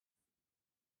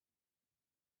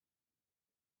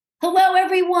Hello,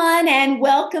 everyone, and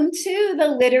welcome to the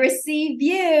Literacy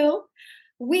View.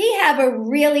 We have a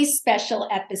really special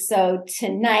episode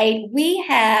tonight. We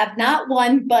have not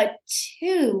one, but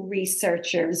two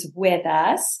researchers with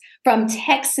us from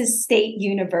Texas State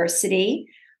University.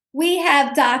 We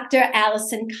have Dr.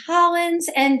 Alyson Collins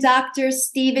and Dr.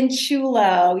 Stephen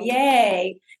Ciullo.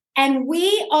 Yay. And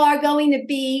we are going to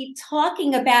be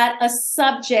talking about a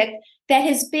subject that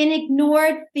has been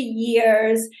ignored for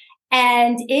years,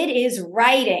 and it is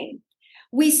writing.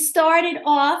 We started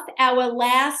off our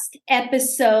last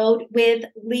episode with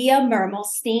Leah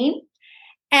Mermelstein,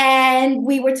 and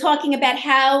we were talking about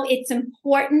how it's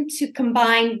important to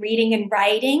combine reading and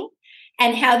writing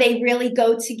and how they really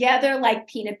go together like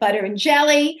peanut butter and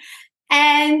jelly.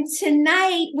 And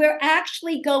tonight, we're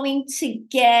actually going to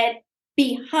get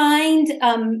behind,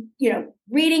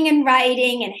 reading and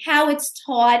writing and how it's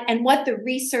taught and what the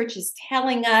research is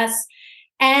telling us.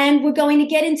 And we're going to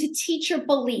get into teacher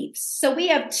beliefs. So we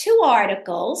have two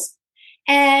articles,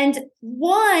 and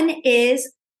one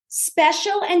is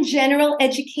special and general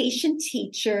education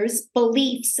teachers'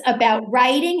 beliefs about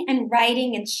writing and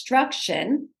writing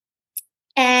instruction.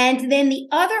 And then the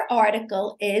other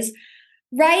article is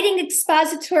writing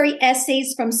expository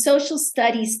essays from social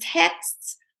studies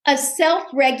texts, a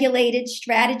self-regulated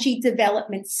strategy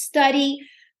development study,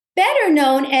 better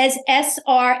known as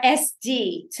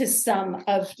SRSD to some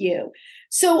of you.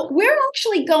 So we're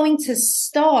actually going to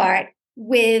start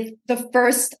with the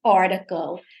first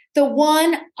article, the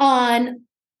one on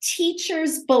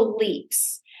teachers'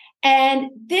 beliefs.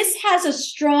 And this has a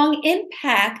strong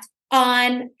impact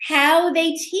on how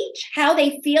they teach, how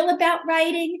they feel about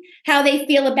writing, how they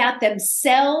feel about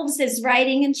themselves as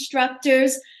writing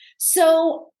instructors.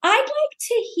 So I'd like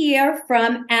to hear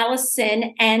from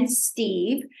Alyson and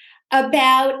Steve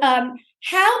about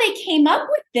how they came up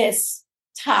with this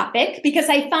topic, because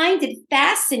I find it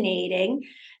fascinating.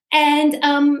 And,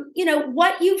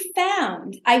 what you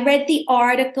found. I read the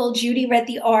article, Judy read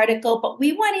the article, but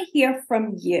we want to hear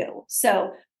from you.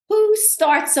 So who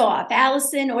starts off,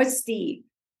 Alyson or Steve?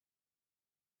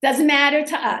 Doesn't matter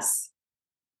to us.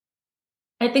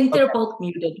 I think they're both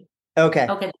muted. Okay.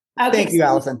 Thank you,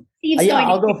 Alyson.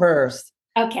 I'll go first.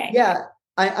 Okay. Yeah,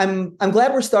 I'm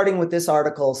glad we're starting with this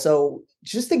article. So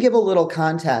just to give a little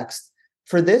context,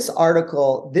 for this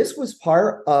article, this was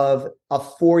part of a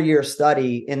 4-year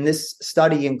study, and this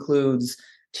study includes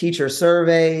teacher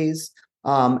surveys,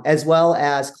 as well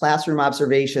as classroom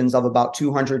observations of about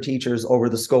 200 teachers over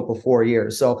the scope of 4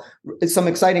 years. So some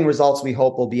exciting results we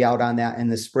hope will be out on that in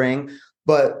the spring.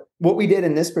 But what we did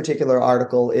in this particular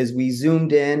article is we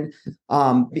zoomed in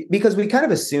because we kind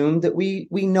of assumed that we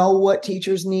know what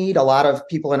teachers need. A lot of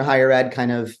people in higher ed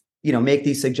kind of, make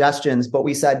these suggestions, but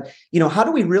we said, how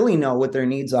do we really know what their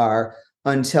needs are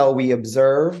until we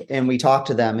observe and we talk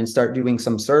to them and start doing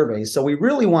some surveys? So we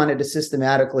really wanted to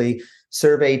systematically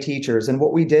survey teachers. And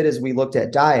what we did is we looked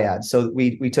at dyads. So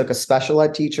we took a special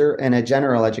ed teacher and a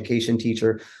general education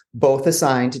teacher, both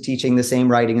assigned to teaching the same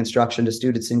writing instruction to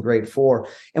students in grade 4.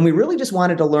 And we really just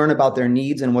wanted to learn about their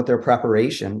needs and what their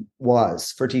preparation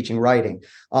was for teaching writing.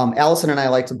 Alyson and I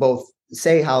like to both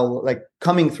say how, like,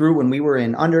 coming through when we were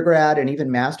in undergrad and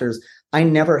even master's, I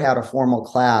never had a formal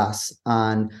class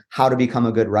on how to become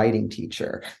a good writing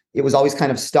teacher. It was always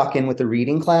kind of stuck in with the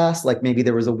reading class. Like maybe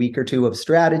there was a week or two of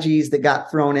strategies that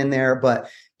got thrown in there, but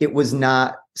it was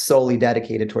not solely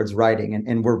dedicated towards writing.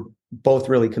 And we're both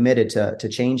really committed to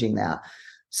changing that.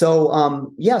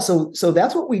 So, so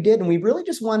that's what we did. And we really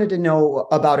just wanted to know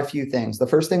about a few things. The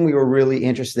first thing we were really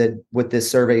interested with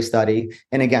this survey study,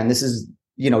 and again, this is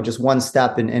just one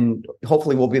step, and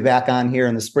hopefully we'll be back on here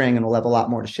in the spring and we'll have a lot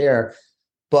more to share.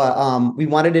 But we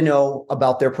wanted to know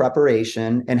about their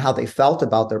preparation and how they felt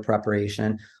about their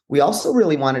preparation. We also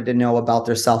really wanted to know about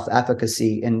their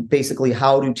self-efficacy and basically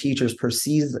how do teachers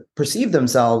perceive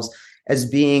themselves as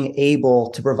being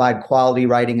able to provide quality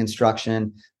writing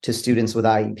instruction to students with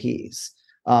IEPs.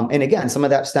 And again, some of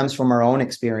that stems from our own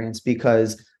experience,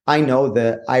 because I know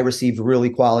that I received really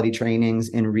quality trainings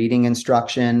in reading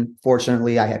instruction.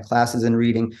 Fortunately, I had classes in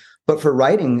reading. But for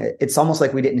writing, it's almost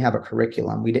like we didn't have a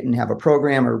curriculum. We didn't have a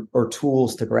program or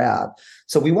tools to grab.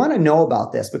 So we want to know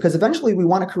about this, because eventually we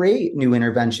want to create new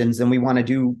interventions and we want to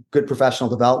do good professional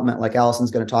development, like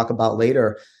Alyson's going to talk about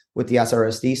later with the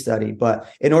SRSD study. But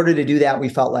in order to do that, we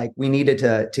felt like we needed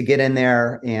to get in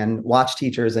there and watch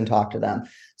teachers and talk to them.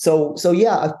 So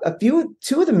yeah,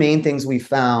 two of the main things we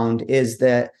found is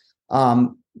that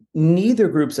neither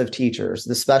groups of teachers,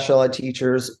 the special ed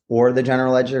teachers or the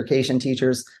general education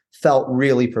teachers, felt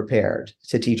really prepared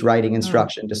to teach writing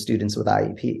instruction to students with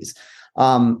IEPs.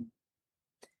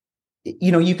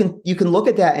 you can look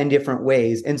at that in different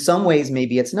ways. In some ways,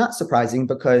 maybe it's not surprising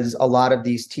because a lot of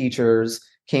these teachers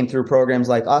came through programs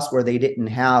like us where they didn't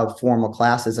have formal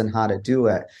classes on how to do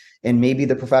it. And maybe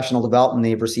the professional development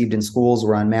they've received in schools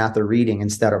were on math or reading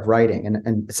instead of writing.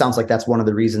 And it sounds like that's one of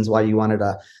the reasons why you wanted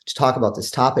to talk about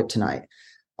this topic tonight.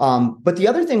 But the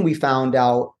other thing we found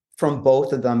out from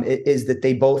both of them is that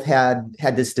they both had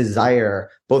this desire,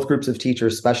 both groups of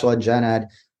teachers, special ed, gen ed,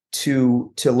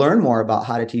 to learn more about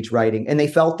how to teach writing. And they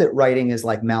felt that writing is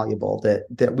like malleable,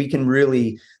 that we can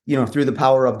really, through the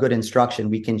power of good instruction,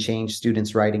 we can change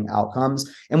students' writing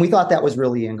outcomes. And we thought that was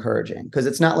really encouraging because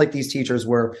it's not like these teachers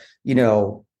were,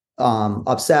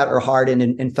 upset or hardened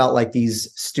and felt like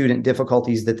these student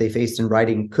difficulties that they faced in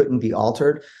writing couldn't be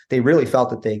altered. They really felt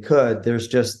that they could. There's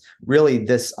just really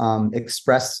this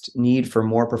expressed need for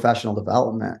more professional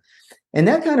development. And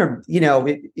that kind of,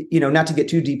 not to get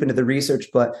too deep into the research,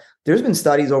 but there's been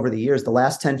studies over the years, the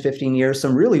last 10, 15 years,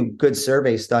 some really good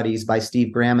survey studies by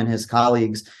Steve Graham and his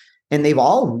colleagues. And they've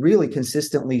all really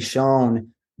consistently shown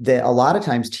that a lot of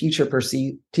times teachers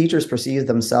perceive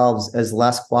themselves as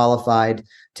less qualified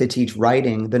to teach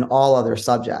writing than all other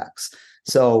subjects.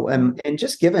 So, and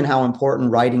just given how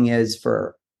important writing is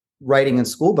for writing in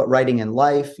school, but writing in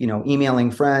life, emailing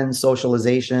friends,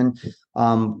 socialization,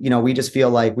 we just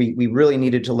feel like we really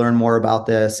needed to learn more about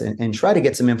this and try to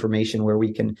get some information where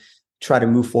we can try to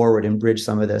move forward and bridge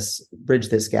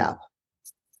this gap.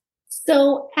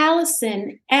 So,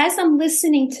 Alyson, as I'm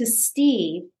listening to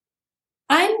Steve,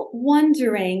 I'm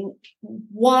wondering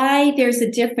why there's a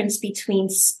difference between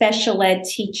special ed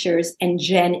teachers and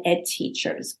gen ed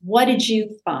teachers. What did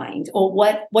you find, or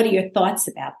what are your thoughts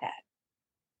about that?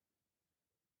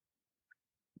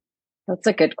 That's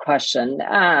a good question.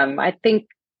 I think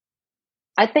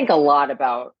a lot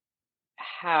about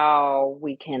how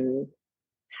we can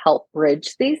help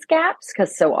bridge these gaps,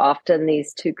 because so often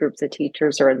these two groups of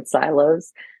teachers are in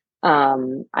silos.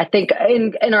 I think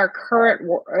in our current,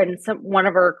 one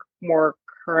of our more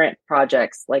current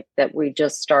projects, like that we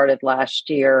just started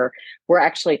last year, we're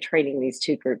actually training these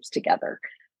two groups together,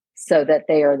 so that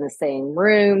they are in the same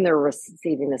room, they're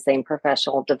receiving the same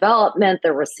professional development,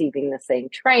 they're receiving the same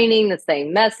training, the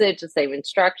same message, the same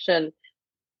instruction.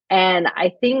 And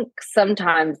I think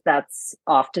sometimes that's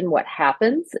often what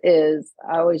happens is,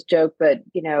 I always joke, but,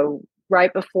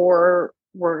 right before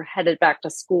we're headed back to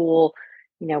school,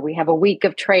 we have a week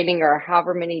of training or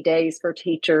however many days for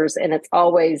teachers. And it's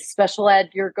always special ed,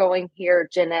 you're going here,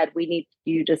 gen ed, we need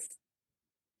you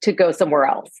to go somewhere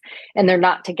else. And they're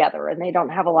not together and they don't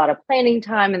have a lot of planning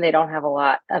time and they don't have a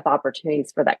lot of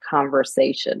opportunities for that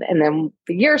conversation. And then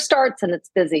the year starts and it's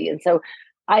busy. And so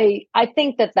I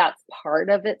think that that's part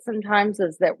of it sometimes,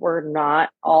 is that we're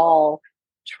not all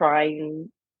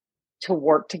trying to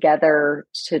work together,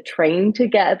 to train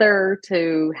together,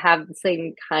 to have the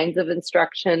same kinds of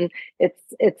instruction.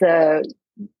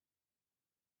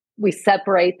 We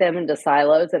separate them into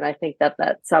silos. And I think that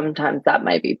sometimes that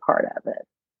might be part of it.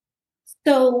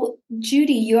 So,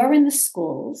 Judy, you're in the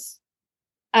schools.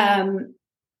 Do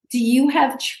you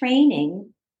have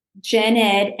training, gen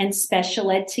ed and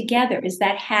special ed together? Is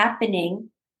that happening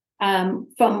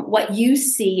from what you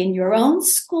see in your own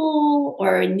school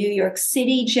or in New York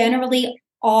City? Generally,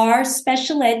 are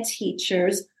special ed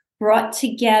teachers brought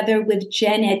together with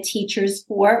gen ed teachers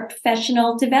for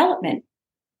professional development?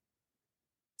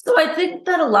 So I think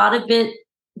that a lot of it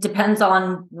depends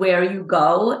on where you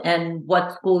go and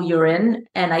what school you're in.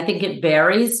 And I think it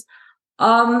varies.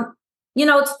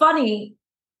 It's funny.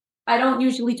 I don't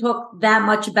usually talk that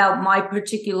much about my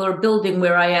particular building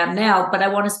where I am now, but I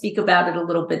want to speak about it a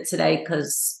little bit today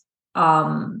because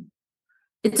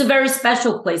it's a very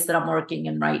special place that I'm working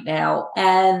in right now.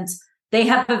 And they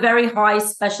have a very high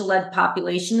special ed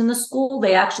population in the school.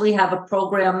 They actually have a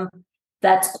program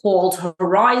that's called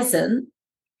Horizon,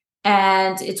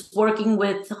 and it's working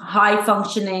with high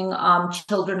functioning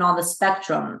children on the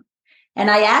spectrum.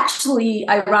 And I actually,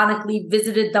 ironically,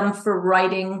 visited them for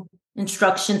writing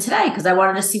instruction today because I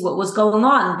wanted to see what was going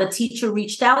on. The teacher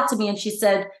reached out to me and she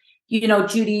said,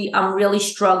 Judy, I'm really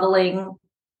struggling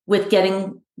with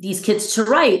getting these kids to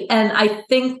write. And I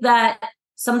think that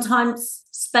sometimes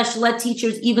special ed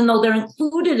teachers, even though they're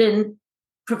included in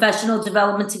professional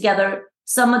development together,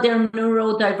 some of their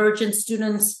neurodivergent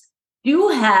students do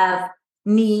have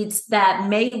needs that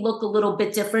may look a little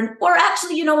bit different, or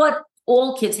actually, you know what?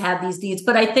 All kids have these needs,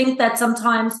 but I think that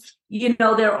sometimes,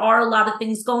 there are a lot of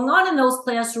things going on in those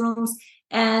classrooms.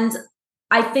 And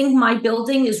I think my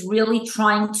building is really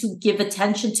trying to give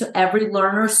attention to every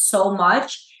learner so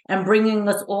much and bringing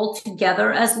us all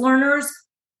together as learners.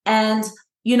 And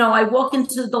I walk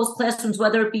into those classrooms,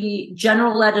 whether it be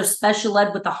general ed or special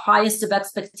ed, with the highest of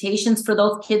expectations for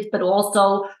those kids, but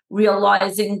also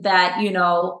realizing that,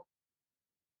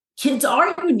 kids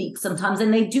are unique sometimes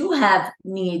and they do have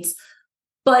needs.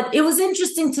 But it was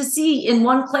interesting to see in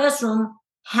one classroom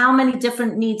how many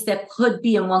different needs there could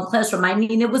be in one classroom. I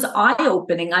mean, it was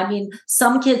eye-opening. I mean,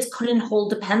 some kids couldn't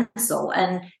hold a pencil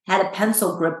and had a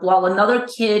pencil grip, while another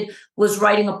kid was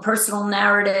writing a personal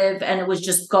narrative and it was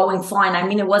just going fine. I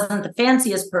mean, it wasn't the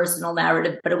fanciest personal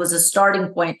narrative, but it was a starting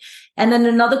point. And then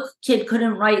another kid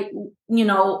couldn't write,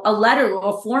 a letter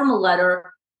or a formal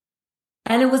letter.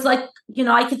 And it was like,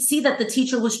 I could see that the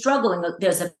teacher was struggling.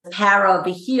 There's a para over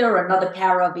here, another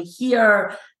para over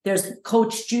here. There's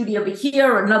Coach Judy over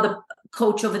here, another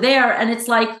coach over there. And it's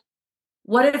like,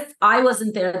 what if I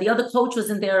wasn't there? The other coach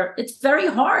wasn't there. It's very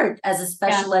hard as a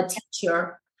special ed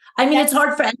teacher. I mean, it's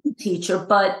hard for any teacher,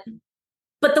 but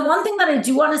the one thing that I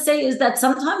do want to say is that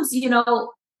sometimes,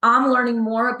 I'm learning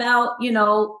more about,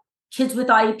 kids with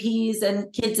IEPs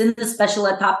and kids in the special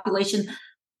ed population.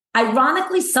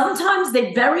 Ironically, sometimes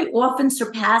they very often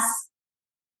surpass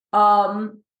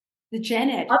the gen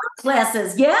ed other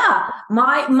classes. Yeah,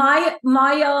 my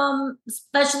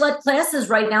special ed classes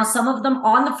right now, some of them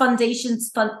on the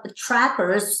foundation's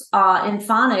trackers in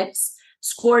phonics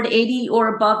scored 80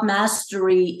 or above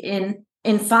mastery in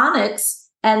phonics,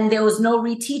 and there was no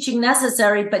reteaching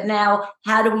necessary. But now,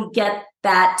 how do we get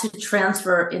that to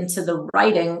transfer into the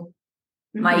writing?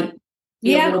 Might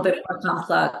be a little bit more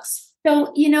complex.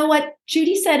 So, you know what?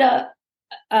 Judy said,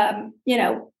 and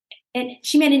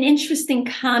she made an interesting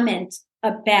comment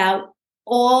about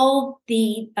all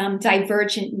the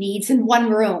divergent needs in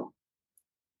one room.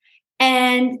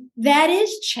 And that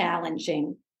is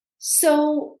challenging.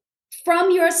 So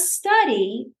from your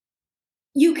study,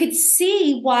 you could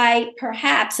see why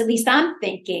perhaps, at least I'm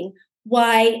thinking,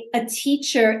 why a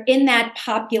teacher in that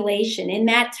population, in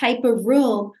that type of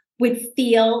room, would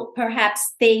feel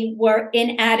perhaps they were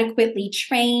inadequately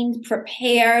trained,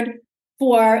 prepared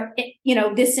for,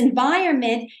 this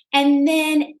environment, and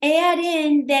then add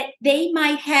in that they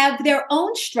might have their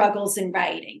own struggles in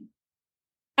writing.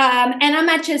 And I'm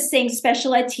not just saying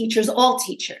special ed teachers, all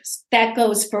teachers. That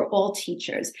goes for all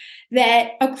teachers.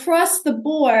 That across the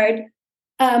board,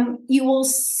 you will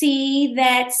see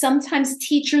that sometimes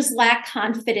teachers lack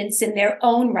confidence in their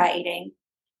own writing.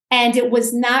 And it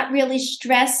was not really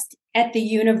stressed at the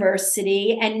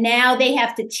university. And now they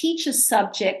have to teach a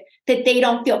subject that they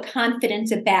don't feel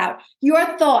confident about.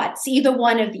 Your thoughts, either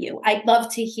one of you. I'd love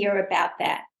to hear about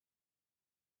that.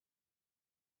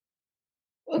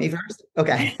 Me first?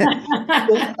 Okay.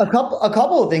 Well, a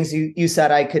couple of things you said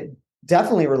I could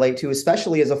definitely relate to,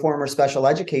 especially as a former special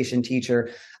education teacher.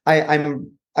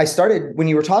 I started when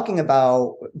you were talking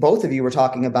about, both of you were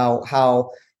talking about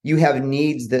how you have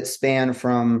needs that span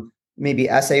from maybe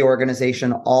essay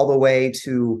organization all the way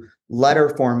to letter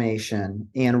formation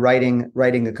and writing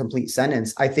a complete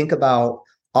sentence. I think about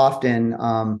often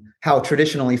how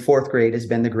traditionally fourth grade has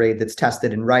been the grade that's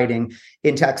tested in writing.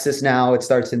 In Texas now, it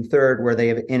starts in third, where they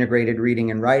have integrated reading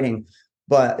and writing.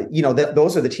 But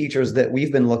those are the teachers that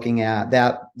we've been looking at,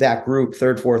 that group,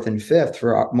 third, fourth, and fifth,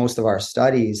 for most of our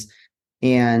studies.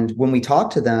 And when we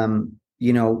talk to them,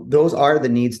 those are the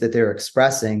needs that they're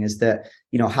expressing, is that,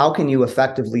 how can you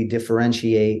effectively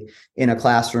differentiate in a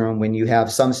classroom when you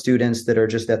have some students that are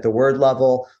just at the word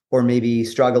level, or maybe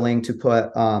struggling to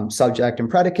put subject and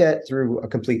predicate through a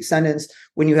complete sentence,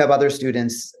 when you have other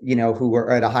students, who are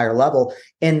at a higher level.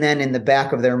 And then in the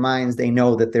back of their minds, they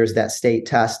know that there's that state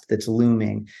test that's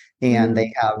looming, and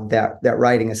they have that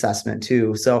writing assessment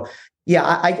too. So yeah,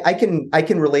 I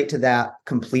can relate to that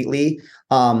completely.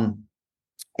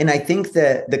 And I think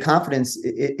that the confidence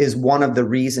is one of the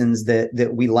reasons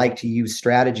that we like to use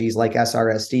strategies like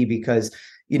SRSD, because,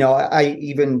 I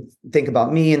even think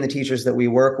about me and the teachers that we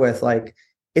work with, like,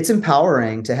 it's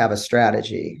empowering to have a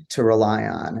strategy to rely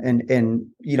on.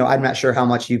 And I'm not sure how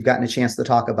much you've gotten a chance to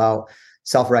talk about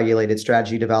self-regulated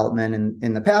strategy development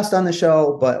in the past on the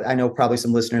show, but I know probably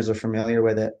some listeners are familiar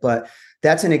with it. But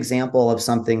that's an example of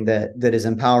something that is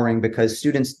empowering, because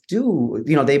students do,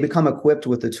 they become equipped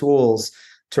with the tools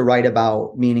to write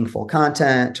about meaningful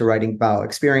content, to writing about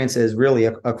experiences really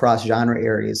across genre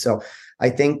areas. So I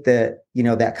think that,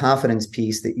 that confidence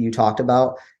piece that you talked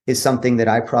about is something that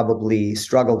I probably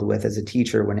struggled with as a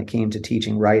teacher when it came to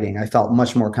teaching writing. I felt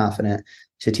much more confident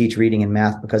to teach reading and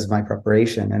math because of my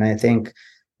preparation. And I think,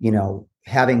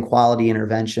 having quality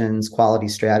interventions, quality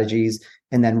strategies,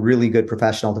 and then really good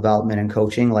professional development and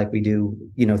coaching like we do,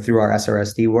 through our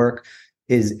SRSD work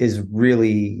is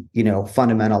really,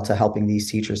 fundamental to helping these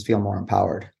teachers feel more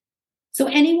empowered. So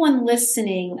anyone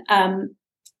listening,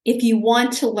 if you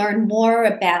want to learn more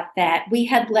about that, we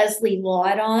had Leslie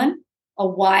Lord on a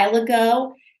while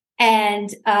ago, and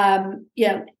I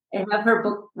have her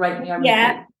book right near me.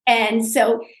 Yeah, and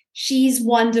so she's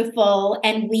wonderful,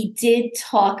 and we did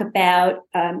talk about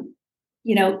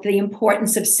the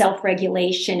importance of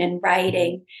self-regulation in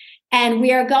writing, and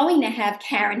we are going to have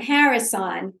Karen Harris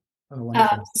on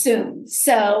soon.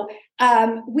 So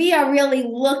we are really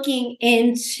looking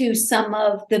into some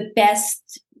of the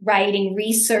best writing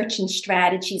research and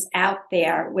strategies out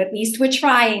there, or at least we're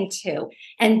trying to,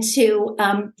 and to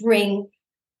bring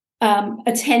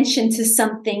attention to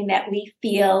something that we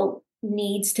feel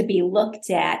needs to be looked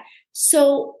at.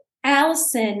 So,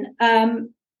 Alyson,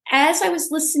 as I was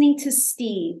listening to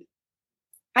Steve,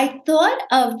 I thought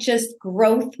of just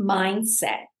growth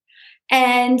mindset.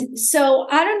 And so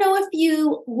I don't know if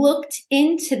you looked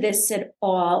into this at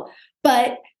all,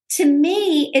 but to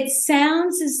me, it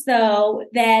sounds as though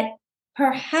that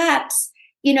perhaps,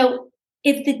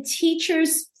 if the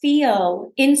teachers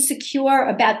feel insecure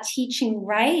about teaching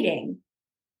writing,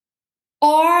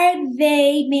 are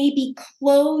they maybe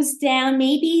closed down?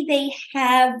 Maybe they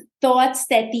have thoughts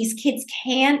that these kids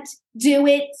can't do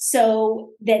it, so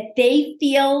that they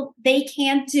feel they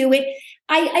can't do it.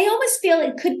 I almost feel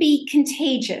it could be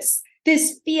contagious,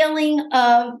 this feeling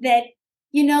of that,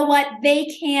 you know what, they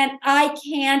can't, I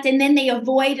can't, and then they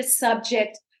avoid a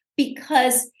subject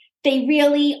because they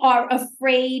really are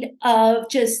afraid of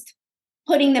just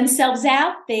putting themselves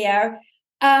out there.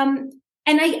 And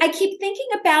I keep thinking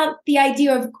about the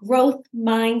idea of growth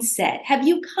mindset. Have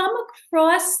you come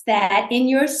across that in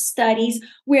your studies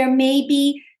where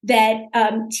maybe that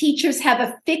teachers have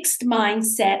a fixed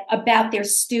mindset about their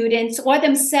students or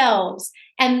themselves,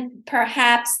 and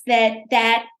perhaps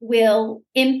that will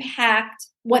impact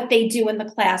what they do in the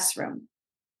classroom?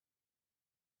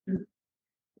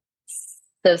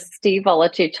 So, Steve, I'll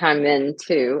let you chime in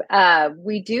too.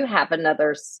 We do have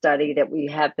another study that we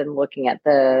have been looking at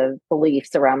the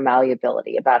beliefs around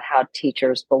malleability, about how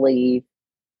teachers believe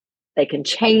they can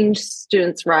change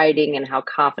students' writing and how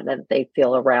confident they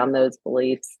feel around those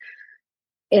beliefs.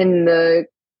 In the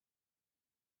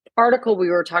article we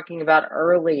were talking about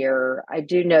earlier, I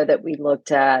do know that we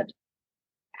looked at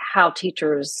how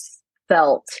teachers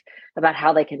felt about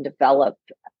how they can develop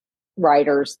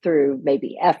writers through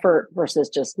maybe effort versus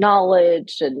just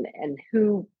knowledge, and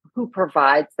who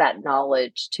provides that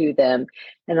knowledge to them.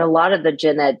 And a lot of the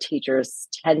gen ed teachers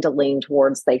tend to lean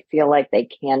towards they feel like they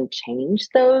can change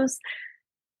those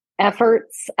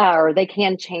efforts, or they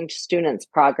can change students'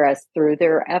 progress through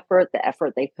their effort, the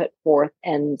effort they put forth.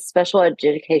 And special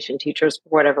education teachers, for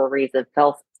whatever reason,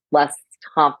 felt less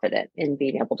confident in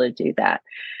being able to do that.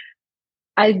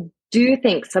 I do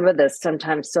think some of this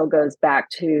sometimes still goes back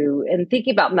to, and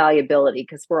thinking about malleability,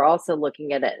 because we're also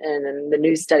looking at it in the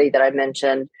new study that I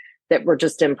mentioned that we're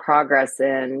just in progress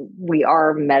in. We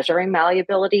are measuring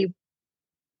malleability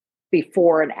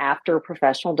before and after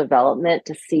professional development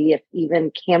to see if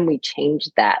even can we change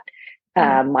that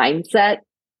mindset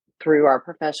through our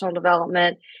professional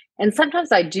development. And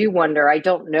sometimes I do wonder, I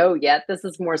don't know yet, this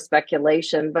is more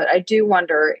speculation, but I do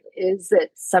wonder, is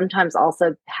it sometimes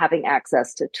also having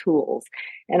access to tools?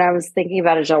 And I was thinking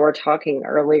about, as y'all were talking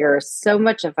earlier, so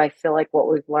much of, I feel like,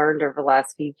 what we've learned over the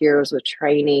last few years with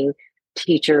training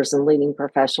teachers and leading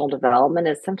professional development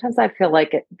is sometimes I feel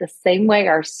like the same way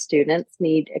our students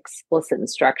need explicit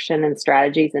instruction and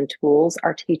strategies and tools,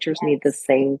 our teachers need the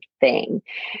same thing.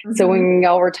 Mm-hmm. So when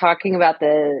y'all were talking about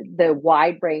the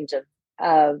wide range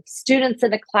of students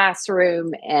in a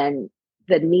classroom and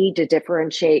the need to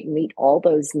differentiate and meet all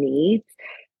those needs,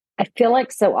 I feel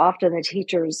like so often the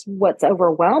teachers, what's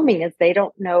overwhelming is they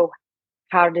don't know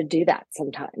how to do that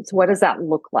sometimes. What does that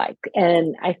look like?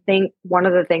 And I think one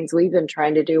of the things we've been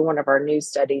trying to do in one of our new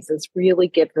studies is really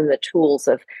give them the tools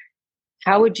of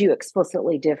how would you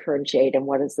explicitly differentiate and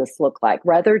what does this look like?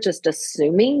 Rather just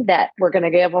assuming that we're going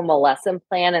to give them a lesson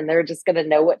plan and they're just going to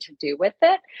know what to do with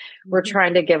it. Mm-hmm. We're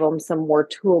trying to give them some more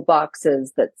toolboxes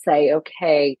that say,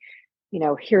 okay,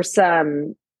 here's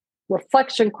some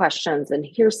reflection questions and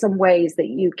here's some ways that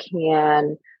you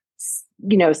can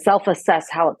self-assess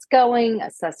how it's going,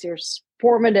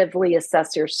 formatively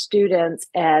assess your students,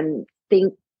 and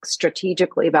think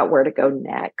strategically about where to go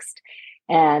next.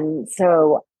 And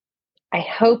so I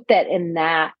hope that in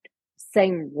that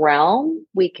same realm,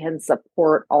 we can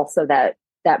support also that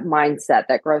mindset,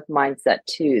 that growth mindset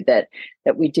too, that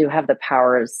we do have the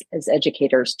power as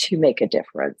educators to make a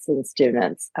difference in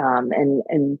students,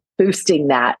 and boosting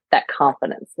that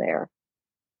confidence there.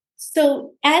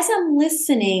 So as I'm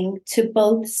listening to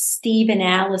both Steve and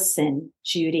Alyson,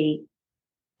 Judy,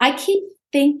 I keep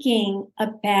thinking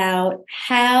about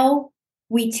how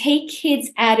we take kids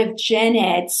out of gen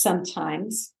ed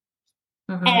sometimes.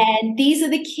 Mhm. And these are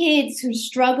the kids who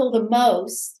struggle the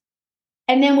most.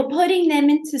 And then we're putting them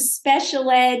into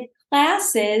special ed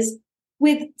classes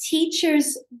with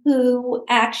teachers who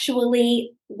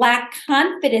actually lack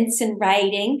confidence in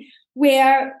writing,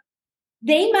 where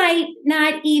they might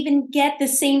not even get the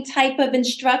same type of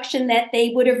instruction that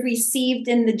they would have received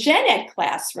in the gen ed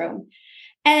classroom.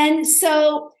 And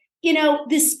so,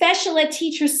 the special ed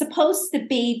teacher is supposed to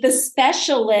be the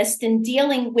specialist in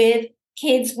dealing with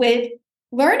kids with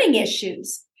learning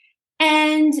issues.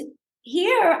 And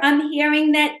here I'm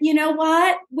hearing that,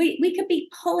 we could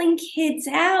be pulling kids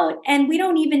out and we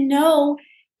don't even know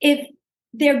if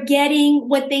they're getting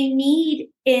what they need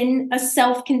in a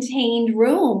self-contained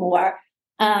room or,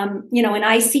 an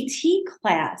ICT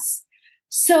class.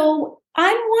 So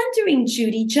I'm wondering,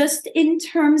 Judy, just in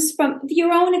terms from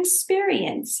your own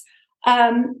experience,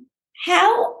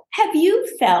 how have you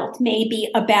felt maybe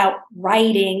about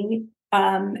writing,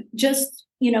 just,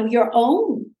 your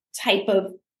own type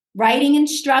of writing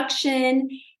instruction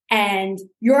and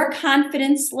your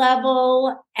confidence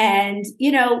level? And,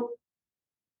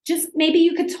 just maybe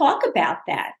you could talk about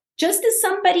that just as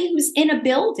somebody who's in a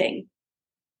building.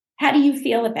 How do you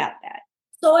feel about that?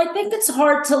 So I think it's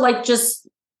hard to just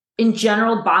in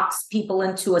general box people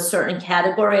into a certain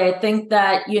category. I think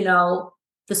that,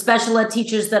 the special ed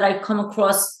teachers that I've come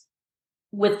across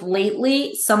with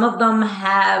lately, some of them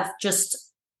have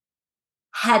just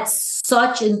had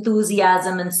such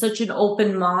enthusiasm and such an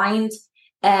open mind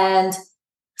and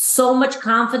so much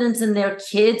confidence in their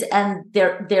kids and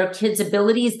their kids'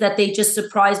 abilities that they just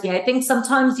surprise me. I think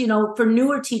sometimes, for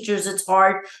newer teachers, it's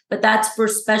hard, but that's for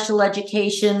special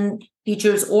education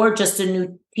teachers or just a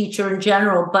new teacher in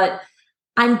general. But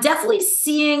I'm definitely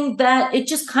seeing that it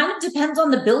just kind of depends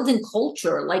on the building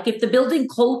culture. Like if the building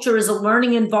culture is a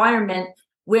learning environment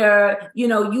where,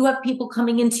 you have people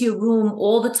coming into your room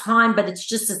all the time, but it's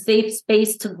just a safe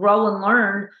space to grow and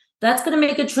learn, that's going to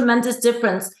make a tremendous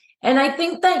difference. And I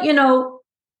think that,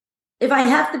 if I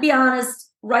have to be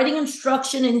honest, writing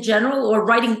instruction in general or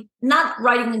not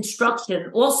writing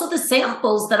instruction, also the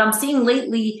samples that I'm seeing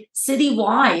lately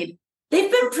citywide,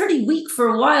 they've been pretty weak for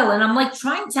a while. And I'm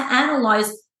trying to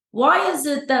analyze, why is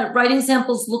it that writing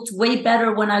samples looked way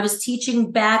better when I was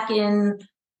teaching back in,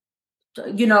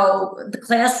 the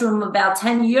classroom about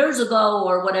 10 years ago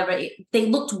or whatever? They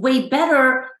looked way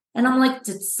better. And I'm like,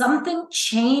 did something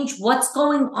change? What's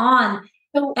going on?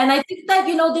 And I think that,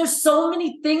 there's so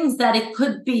many things that it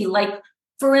could be. Like,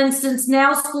 for instance,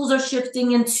 now schools are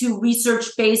shifting into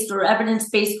research-based or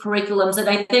evidence-based curriculums. And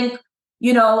I think,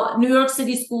 New York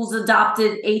City schools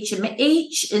adopted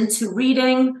HMH into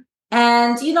reading.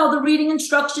 And, the reading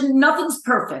instruction, nothing's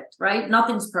perfect, right?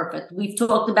 Nothing's perfect. We've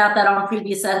talked about that on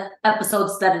previous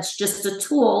episodes, that it's just a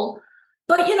tool.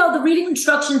 But, the reading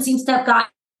instruction seems to have gotten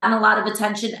a lot of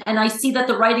attention. And I see that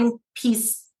the writing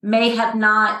piece may have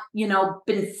not,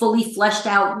 been fully fleshed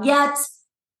out yet.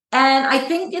 And I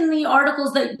think in the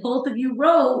articles that both of you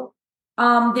wrote,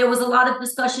 there was a lot of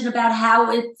discussion about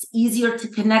how it's easier to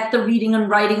connect the reading and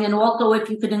writing, and also if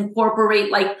you could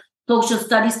incorporate social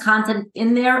studies content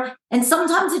in there. And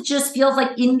sometimes it just feels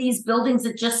like in these buildings,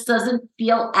 it just doesn't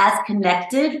feel as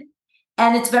connected.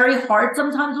 And it's very hard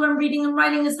sometimes when reading and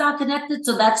writing is not connected.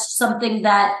 So that's something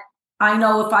that I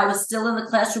know if I was still in the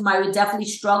classroom, I would definitely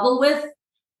struggle with.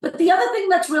 But the other thing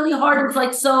that's really hard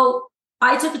is so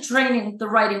I took a training, The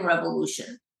Writing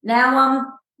Revolution. Now I'm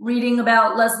reading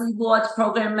about Leslie Ward's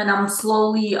program and I'm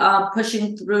slowly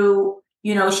pushing through,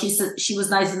 she was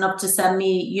nice enough to send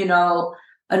me,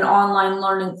 an online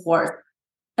learning course.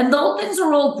 And those things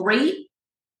are all great.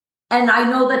 And I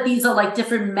know that these are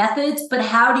different methods, but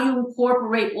how do you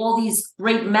incorporate all these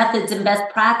great methods and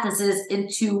best practices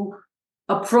into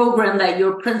a program that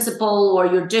your principal or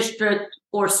your district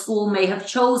or school may have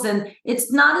chosen?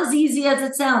 It's not as easy as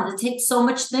it sounds. It takes so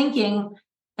much thinking.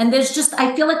 And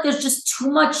I feel like there's just too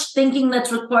much thinking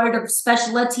that's required of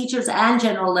special ed teachers and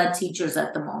general ed teachers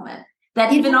at the moment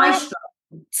that even I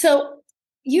struggle. So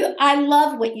I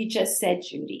love what you just said,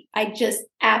 Judy. I just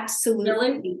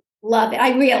absolutely love it.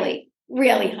 I really,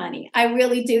 honey, I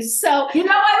really do. So,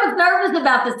 I was nervous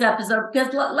about this episode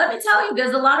because let me tell you,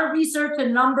 there's a lot of research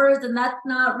and numbers, and that's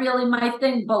not really my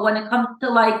thing. But when it comes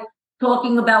to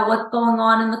talking about what's going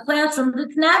on in the classroom,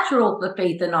 it's natural for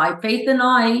Faith and I. Faith and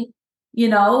I,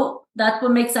 that's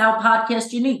what makes our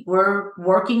podcast unique. We're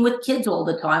working with kids all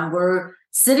the time. We're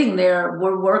sitting there.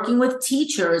 We're working with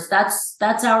teachers.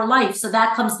 That's our life. So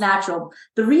that comes natural.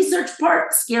 The research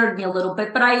part scared me a little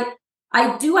bit, but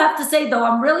I do have to say, though,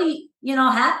 I'm really,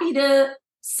 happy to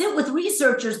sit with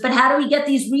researchers, but how do we get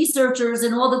these researchers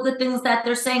and all the good things that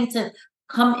they're saying to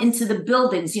come into the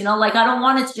buildings? Like, I don't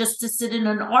want it just to sit in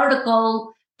an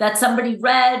article that somebody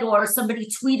read or somebody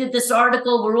tweeted this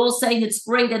article. We're all saying it's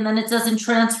great, and then it doesn't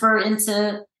transfer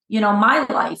into, my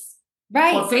life.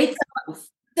 Right. Or Faith's life.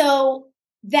 So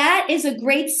that is a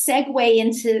great segue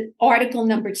into article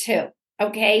number 2.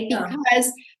 Okay.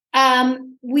 Because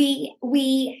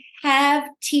we have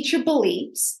teacher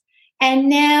beliefs. And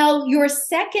now your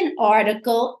second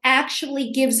article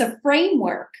actually gives a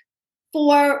framework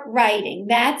for writing.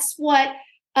 That's what,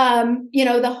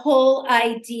 the whole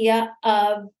idea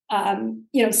of,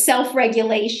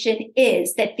 self-regulation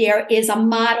is, that there is a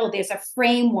model, there's a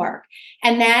framework.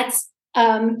 And that's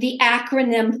the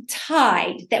acronym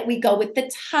TIDE, that we go with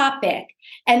the topic.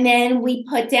 And then we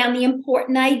put down the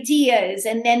important ideas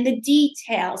and then the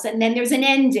details. And then there's an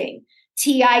ending,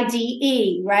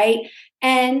 TIDE, right?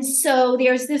 And so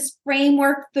there's this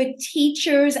framework for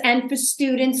teachers and for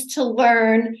students to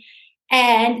learn.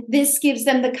 And this gives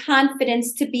them the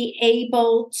confidence to be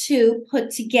able to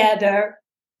put together,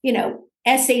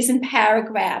 essays and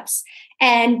paragraphs,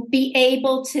 and be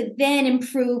able to then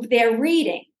improve their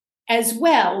reading as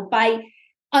well by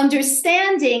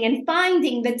understanding and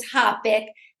finding the topic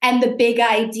and the big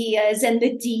ideas and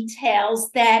the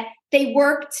details, that they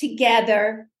work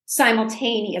together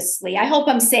simultaneously. I hope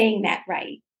I'm saying that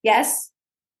right. Yes?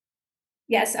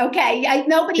 Yes. Okay.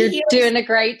 Nobody You're doing a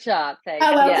great job. Thank you.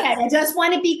 Oh, okay. Yes. I just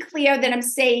want to be clear that I'm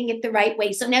saying it the right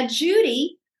way. So now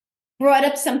Judy brought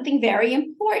up something very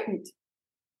important.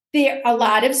 A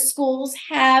lot of schools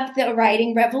have the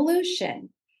writing revolution,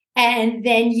 and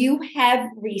then you have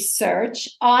research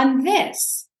on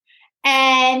this.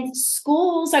 And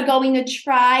schools are going to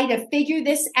try to figure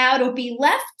this out, or be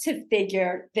left to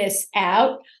figure this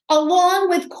out, along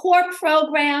with core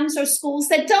programs or schools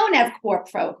that don't have core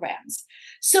programs.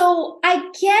 So I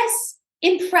guess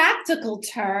in practical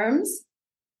terms,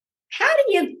 how do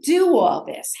you do all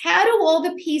this? How do all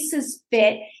the pieces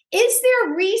fit? Is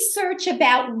there research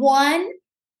about one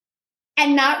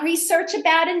and not research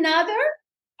about another?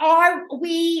 Are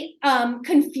we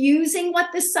confusing what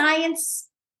the science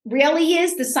really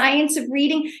is, the science of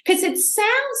reading? Because it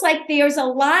sounds like there's a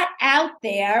lot out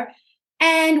there,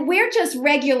 and we're just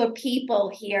regular people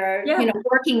here,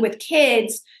 working with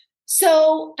kids.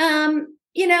 So,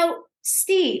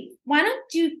 Steve, why don't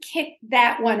you kick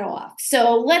that one off?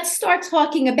 So let's start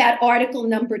talking about article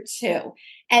number 2.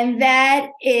 And that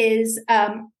is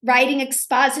writing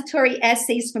expository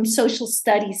essays from social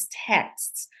studies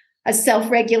texts, a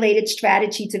self-regulated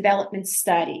strategy development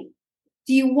study.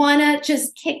 Do you want to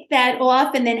just kick that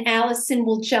off, and then Alyson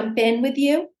will jump in with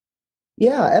you?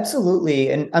 Yeah,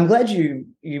 absolutely. And I'm glad you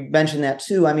mentioned that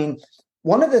too. I mean,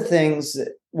 one of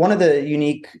the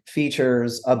unique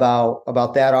features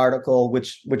about that article,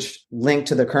 which linked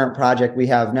to the current project we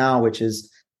have now, which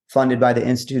is funded by the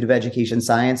Institute of Education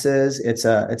Sciences. It's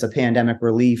a pandemic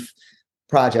relief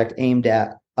project aimed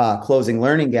at closing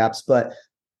learning gaps, but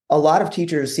a lot of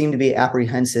teachers seem to be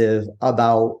apprehensive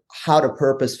about how to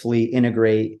purposefully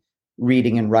integrate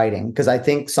reading and writing, because I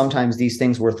think sometimes these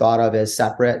things were thought of as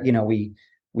separate.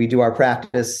 We do our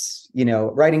practice,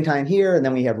 writing time here, and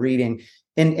then we have reading.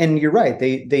 And you're right,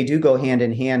 they do go hand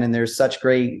in hand, and there's such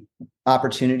great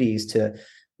opportunities to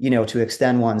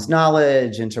extend one's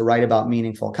knowledge and to write about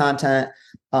meaningful content.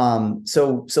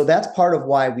 So that's part of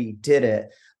why we did it.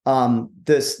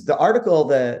 The article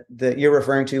that you're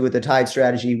referring to with the TIDE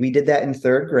strategy, we did that in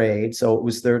 3rd grade. So it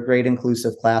was 3rd grade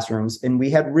inclusive classrooms, and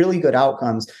we had really good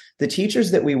outcomes. The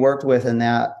teachers that we worked with in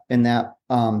that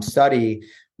study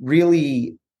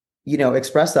really,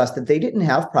 expressed us that they didn't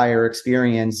have prior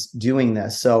experience doing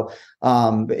this. So,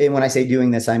 and when I say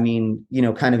doing this, I mean,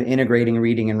 kind of integrating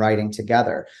reading and writing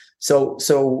together.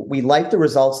 So we liked the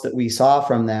results that we saw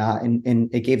from that, and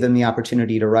it gave them the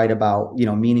opportunity to write about,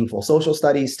 meaningful social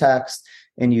studies text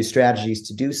and use strategies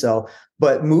to do so.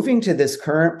 But moving to this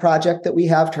current project that we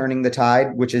have, Turning the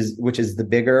Tide, which is the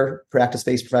bigger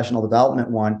practice-based professional development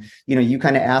one, you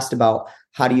kind of asked about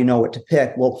how do you know what to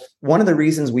pick? Well, one of the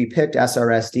reasons we picked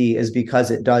SRSD is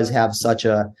because it does have such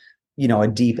a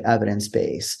deep evidence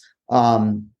base.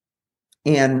 And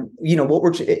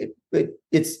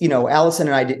it's Alyson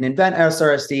and I didn't invent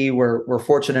SRSD. We're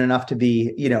fortunate enough to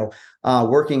be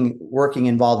working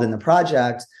involved in the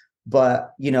project,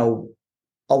 but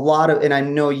a lot of, and I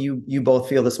know you both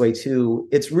feel this way too,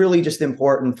 it's really just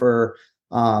important for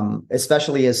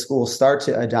especially as schools start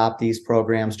to adopt these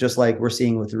programs, just like we're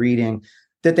seeing with reading,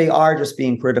 that they are just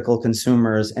being critical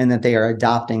consumers, and that they are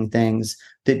adopting things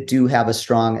that do have a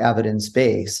strong evidence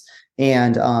base.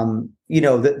 And,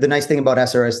 the nice thing about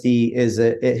SRSD is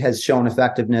it has shown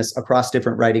effectiveness across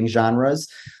different writing genres,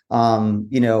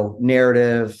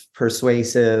 narrative,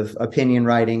 persuasive, opinion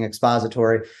writing,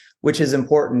 expository, which is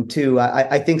important too.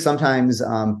 I think sometimes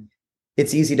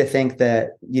it's easy to think that,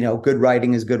 good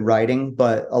writing is good writing,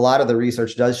 but a lot of the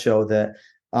research does show that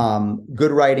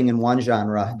good writing in one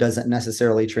genre doesn't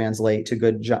necessarily translate to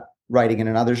good writing in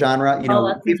another genre. We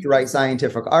have to write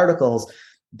scientific articles,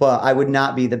 but I would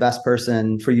not be the best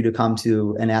person for you to come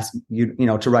to and ask you,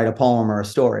 to write a poem or a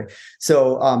story.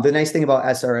 So the nice thing about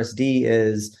SRSD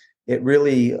is it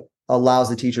really allows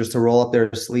the teachers to roll up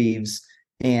their sleeves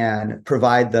and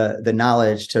provide the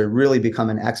knowledge to really become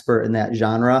an expert in that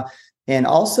genre. And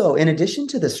also, in addition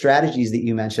to the strategies that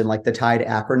you mentioned, like the TIDE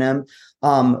acronym,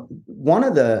 one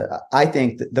of I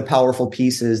think the powerful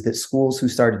pieces that schools who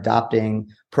start adopting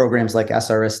programs like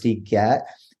SRSD get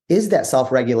is that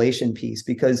self-regulation piece,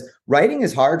 because writing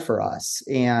is hard for us.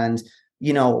 And,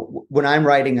 when I'm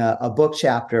writing a book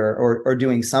chapter or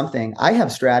doing something, I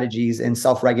have strategies and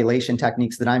self-regulation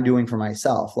techniques that I'm doing for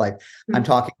myself. Like I'm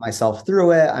talking myself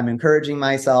through it. I'm encouraging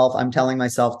myself. I'm telling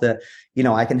myself that,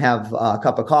 I can have a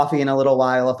cup of coffee in a little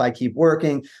while if I keep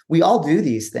working. We all do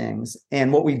these things.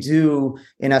 And what we do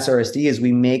in SRSD is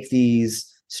we make these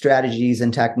strategies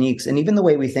and techniques, and even the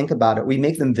way we think about it, we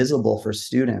make them visible for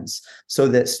students so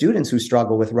that students who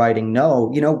struggle with writing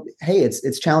know, hey,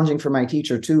 it's challenging for my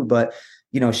teacher too, but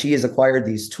she has acquired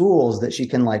these tools that she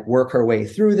can work her way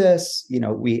through this.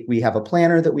 We have a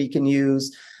planner that we can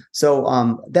use.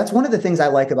 So that's one of the things I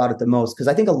like about it the most, because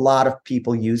I think a lot of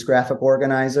people use graphic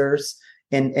organizers,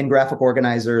 and graphic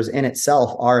organizers in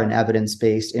itself are an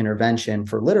evidence-based intervention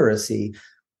for literacy.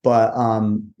 But,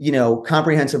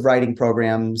 comprehensive writing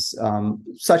programs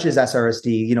such as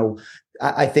SRSD,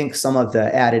 I think some of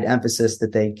the added emphasis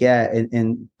that they get,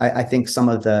 and I think some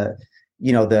of the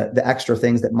extra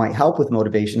things that might help with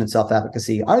motivation and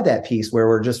self-efficacy are that piece where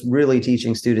we're just really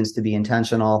teaching students to be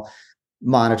intentional,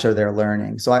 monitor their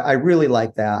learning. So I really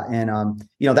like that. And,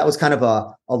 that was kind of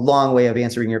a long way of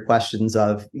answering your questions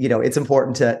of, it's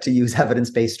important to use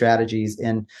evidence-based strategies.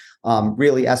 And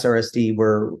really SRSD,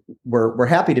 we're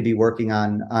happy to be working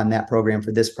on that program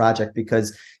for this project,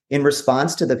 because in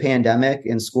response to the pandemic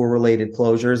and school-related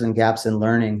closures and gaps in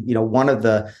learning, one of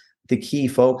the key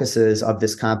focuses of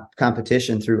this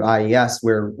competition through IES,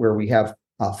 where we have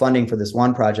funding for this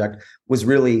one project, was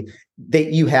really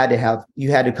that you had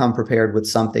to come prepared with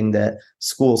something that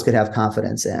schools could have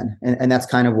confidence in. And that's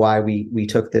kind of why we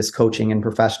took this coaching and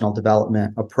professional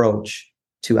development approach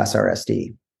to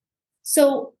SRSD.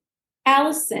 So,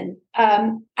 Alyson,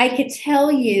 I could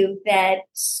tell you that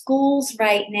schools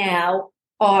right now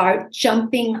are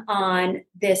jumping on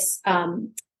this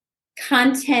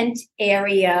content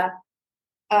area,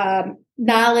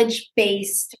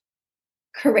 knowledge-based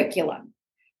curriculum.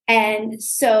 And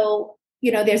so,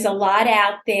 there's a lot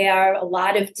out there, a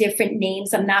lot of different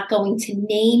names. I'm not going to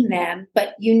name them,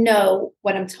 but you know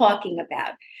what I'm talking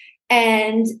about.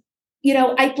 And,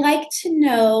 I'd like to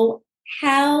know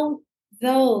how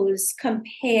those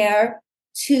compare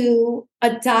to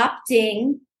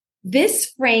adopting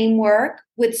this framework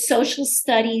with social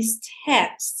studies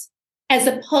texts, as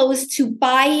opposed to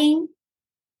buying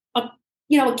a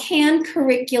canned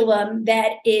curriculum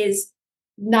that is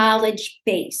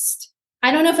knowledge-based.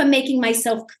 I don't know if I'm making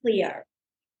myself clear,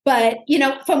 but,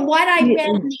 from what I read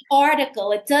in the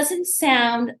article, it doesn't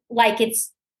sound like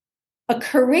it's a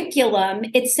curriculum.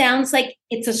 It sounds like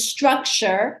it's a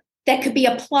structure that could be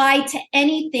applied to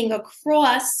anything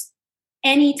across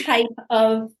any type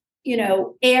of,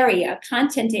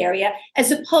 content area,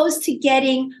 as opposed to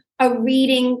getting a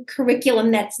reading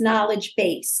curriculum that's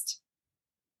knowledge-based.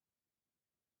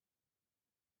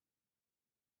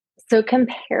 So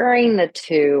comparing the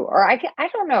two, or I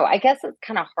don't know, I guess it's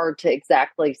kind of hard to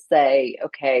exactly say,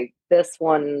 okay, this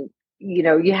one,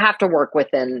 you have to work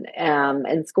within,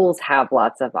 and schools have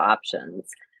lots of options.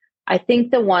 I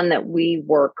think the one that we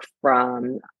work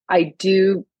from, I've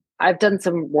done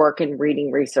some work in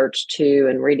reading research too,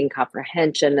 and reading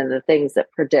comprehension and the things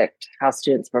that predict how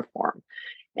students perform.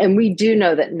 And we do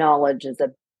know that knowledge is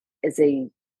a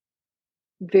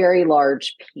very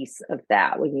large piece of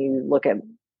that. When you look at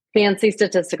fancy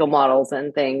statistical models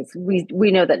and things, we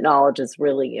know that knowledge is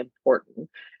really important.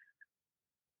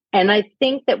 And I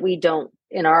think that we don't,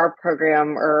 in our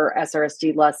program or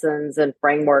SRSD lessons and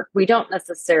framework, we don't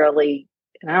necessarily,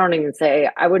 and I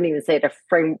wouldn't even say to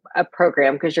frame a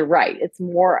program, because you're right, it's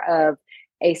more of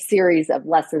a series of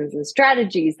lessons and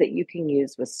strategies that you can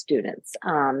use with students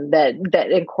that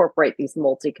incorporate these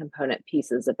multi-component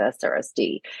pieces of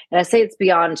SRSD. And I say it's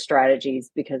beyond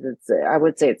strategies because I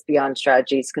would say it's beyond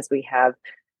strategies because we have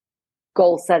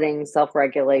goal setting,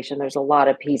 self-regulation. There's a lot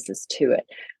of pieces to it.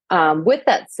 With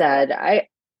that said,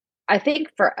 I think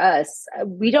for us,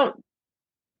 we don't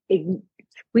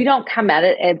come at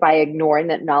it by ignoring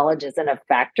that knowledge isn't a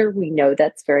factor. We know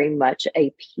that's very much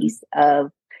a piece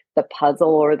of the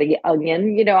puzzle or the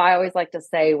onion. I always like to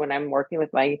say when I'm working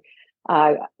with my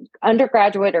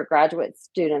undergraduate or graduate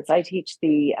students, I teach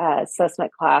the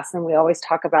assessment class, and we always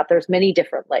talk about there's many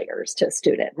different layers to a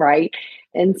student, right?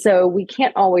 And so we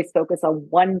can't always focus on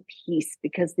one piece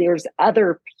because there's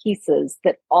other pieces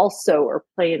that also are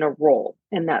playing a role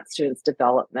in that student's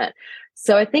development.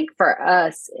 So I think for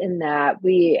us in that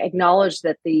we acknowledge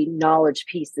that the knowledge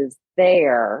piece is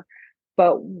there,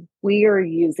 but we are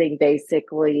using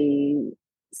basically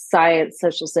science,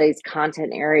 social studies,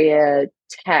 content area,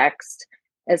 text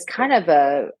as kind of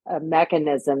a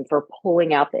mechanism for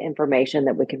pulling out the information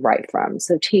that we can write from.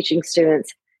 So teaching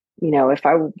students, if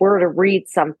I were to read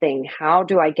something, how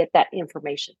do I get that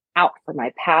information out from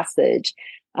my passage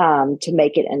to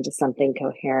make it into something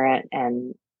coherent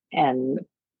and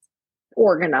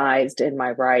organized in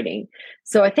my writing.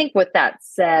 So I think with that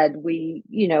said, we,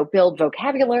 build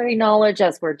vocabulary knowledge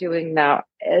as we're doing that.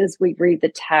 As we read the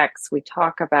text, we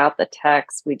talk about the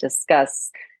text, we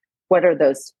discuss what are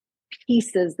those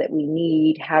pieces that we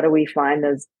need, how do we find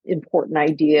those important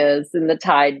ideas in the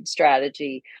TIDE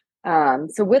strategy.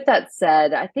 So with that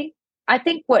said, I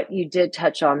think what you did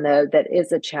touch on though, that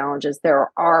is a challenge is there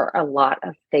are a lot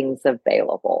of things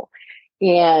available.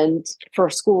 And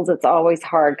for schools, it's always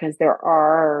hard because there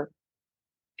are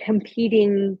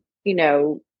competing, I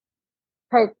don't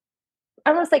want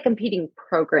to say competing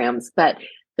programs, but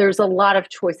there's a lot of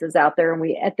choices out there.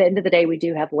 And at the end of the day, we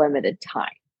do have limited time,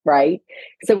 right?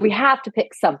 So we have to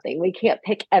pick something. We can't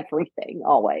pick everything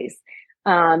always.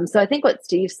 So I think what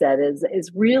Steve said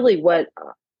is really what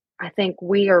I think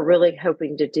we are really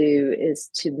hoping to do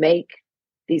is to make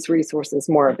these resources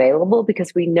more available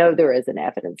because we know there is an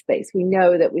evidence base. We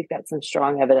know that we've got some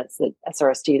strong evidence that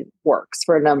SRSD works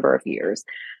for a number of years.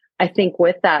 I think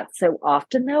with that, so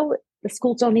often though, the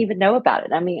schools don't even know about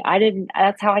it. I mean,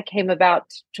 that's how I came about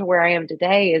to where I am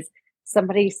today is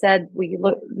somebody said, you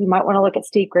might want to look at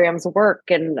Steve Graham's work.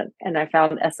 And I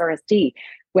found SRSD.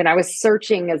 When I was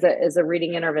searching as a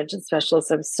reading intervention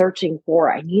specialist, I was searching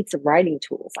I need some writing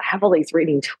tools. I have all these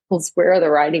reading tools. Where are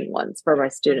the writing ones for my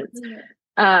students?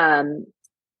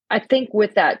 I think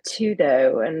with that too,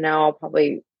 though, and now I'll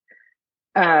probably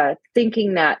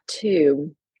thinking that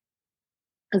too,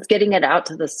 is getting it out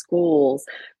to the schools.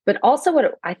 But also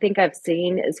what I think I've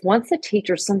seen is once a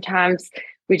teacher, sometimes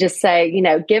we just say,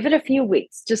 give it a few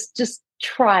weeks, just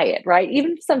try it, right?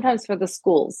 Even sometimes for the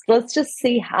schools, let's just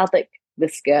see how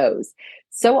this goes.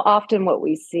 So often what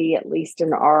we see, at least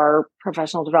in our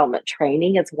professional development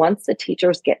training, is once the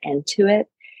teachers get into it,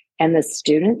 and the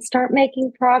students start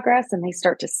making progress and they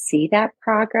start to see that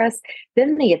progress,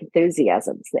 then the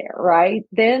enthusiasm's there, right?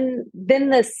 Then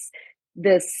this,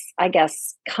 I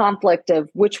guess, conflict of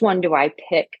which one do I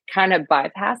pick kind of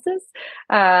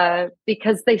bypasses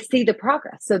because they see the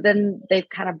progress. So then they've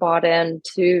kind of bought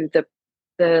into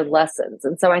the lessons.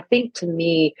 And so I think to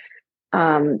me,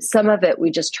 some of it, we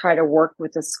just try to work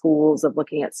with the schools of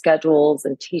looking at schedules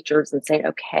and teachers and saying,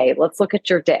 okay, let's look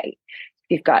at your day.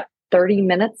 You've got 30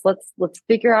 minutes. Let's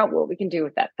figure out what we can do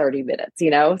with that 30 minutes,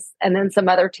 and then some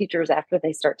other teachers, after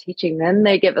they start teaching, then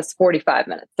they give us 45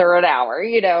 minutes or an hour,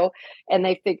 and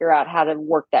they figure out how to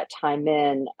work that time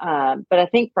in. But I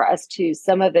think for us too,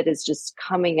 some of it is just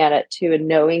coming at it too, and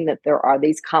knowing that there are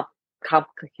these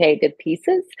complicated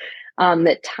pieces,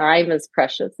 that time is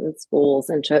precious in schools.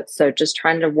 And so just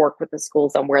trying to work with the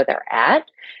schools on where they're at,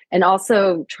 and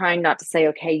also trying not to say,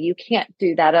 okay, you can't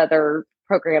do that other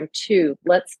program too.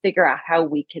 Let's figure out how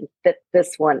we can fit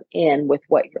this one in with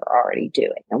what you're already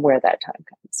doing and where that time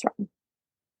comes from.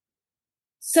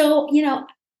 So,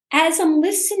 as I'm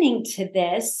listening to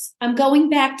this, I'm going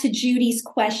back to Judy's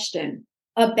question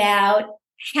about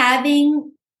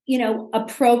having, a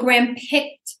program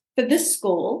picked for the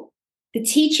school. The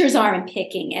teachers aren't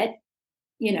picking it,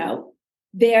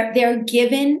 they're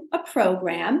given a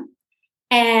program.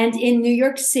 And in New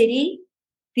York City,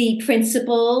 the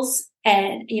principals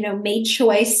and made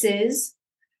choices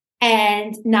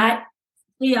and not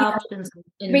three options.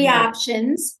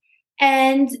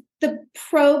 And the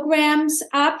programs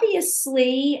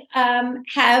obviously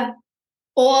have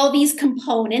all these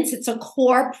components. It's a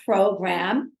core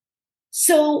program.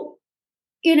 So,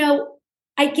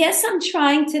 I guess I'm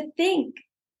trying to think,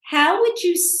 how would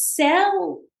you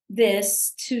sell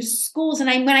this to schools? And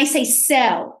when I say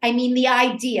sell, I mean the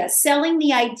idea, selling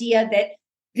the idea that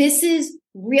this is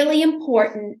really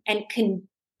important and can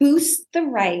boost the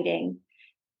writing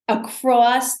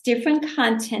across different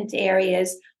content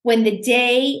areas when the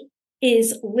day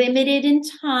is limited in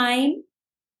time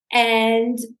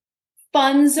and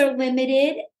funds are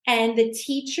limited and the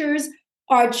teachers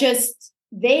are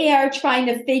they are trying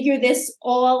to figure this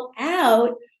all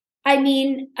out. I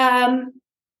mean, I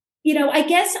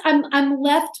guess I'm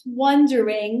left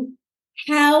wondering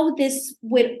how this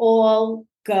would all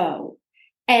go.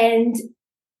 And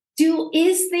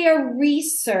is there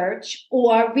research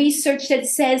that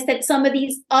says that some of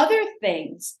these other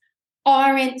things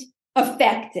aren't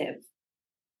effective?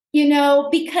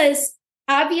 Because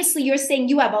obviously you're saying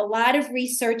you have a lot of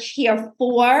research here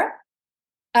for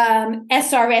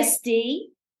SRSD,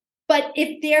 but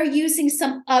if they're using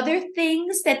some other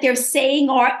things that they're saying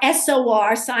are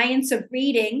SOR, science of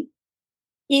reading,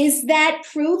 is that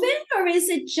proven, or is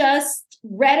it just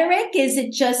rhetoric? Is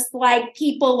it just like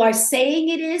people are saying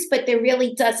it is, but there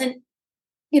really doesn't,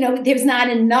 there's not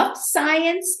enough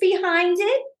science behind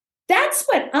it? That's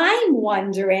what I'm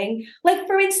wondering. Like,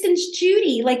 for instance,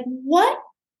 Judy, like what,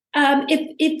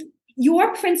 if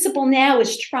your principal now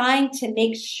is trying to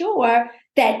make sure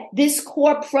that this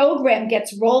core program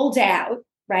gets rolled out,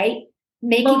 right?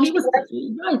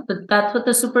 Right, but that's what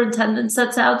the superintendent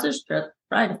sets out district,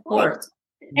 right? Of course.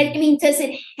 I mean, does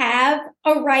it have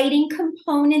a writing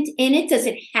component in it? Does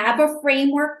it have a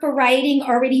framework for writing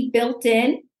already built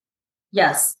in?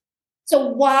 Yes. So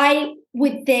why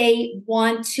would they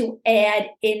want to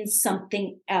add in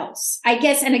something else? I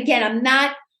guess, and again,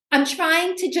 I'm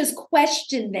trying to just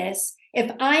question this. If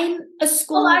I'm a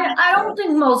school... Well, I don't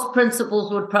think most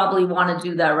principals would probably want to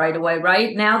do that right away,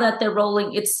 right? Now that they're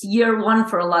rolling, it's year one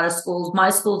for a lot of schools. My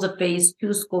school's a phase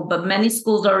 2 school, but many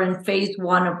schools are in phase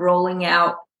 1 of rolling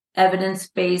out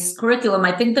evidence-based curriculum.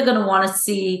 I think they're going to want to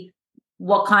see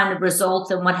what kind of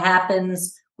results and what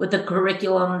happens with the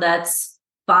curriculum that's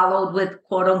followed with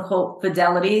quote unquote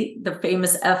fidelity, the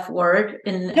famous F word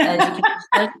in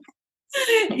education.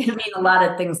 It can mean a lot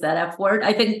of things, that F word.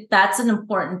 I think that's an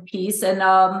important piece. And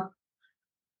I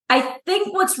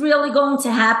think what's really going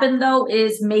to happen, though,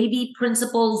 is maybe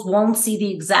principals won't see the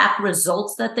exact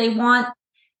results that they want.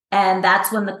 And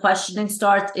that's when the questioning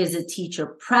starts. Is it teacher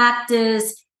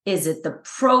practice? Is it the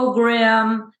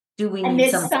program? Do we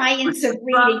need some science of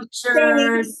reading?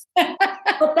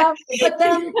 but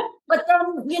then,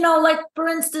 like, for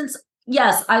instance,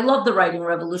 yes, I love the writing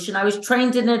revolution. I was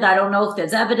trained in it. I don't know if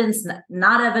there's evidence,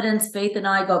 not evidence. Faith and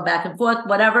I go back and forth,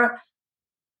 whatever.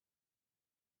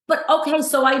 But okay,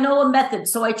 so I know a method.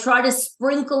 So I try to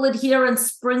sprinkle it here and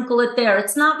sprinkle it there.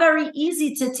 It's not very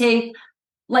easy to take.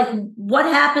 Like, what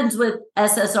happens with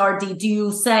SSRD? Do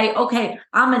you say, okay,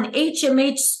 I'm an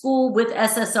HMH school with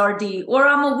SSRD, or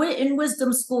I'm a Wit and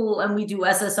Wisdom school and we do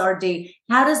SSRD?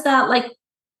 How does that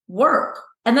work?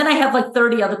 And then I have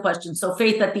 30 other questions. So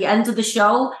Faith, at the end of the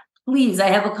show, please, I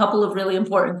have a couple of really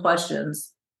important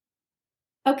questions.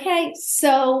 Okay,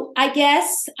 so I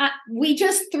guess we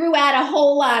just threw out a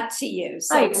whole lot to you.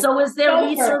 Right. So is there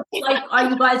research? Are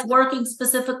you guys working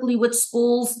specifically with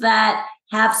schools that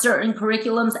have certain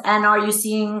curriculums, and are you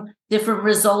seeing different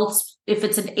results if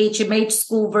it's an HMH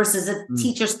school versus a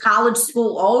teacher's college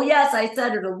school? Oh yes, I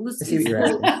said it, a Lucy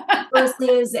school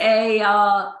versus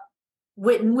a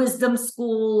Wit and Wisdom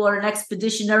school, or an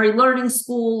expeditionary learning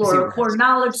school, or a core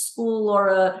knowledge school, or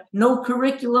a no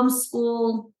curriculum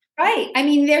school. Right. I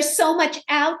mean, there's so much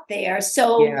out there.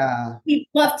 So we'd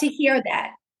love to hear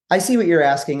that. I see what you're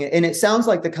asking. And it sounds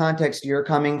like the context you're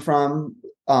coming from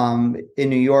in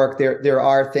New York, there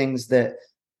are things that,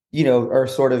 are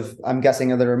sort of, I'm guessing,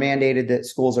 that are mandated that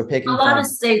schools are picking. A lot of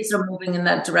states are moving in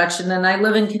that direction. And I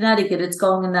live in Connecticut. It's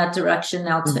going in that direction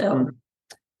now too.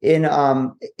 Mm-hmm.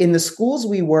 In the schools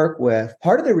we work with,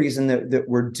 part of the reason that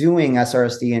we're doing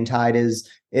SRSD and Tide is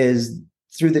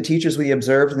through the teachers we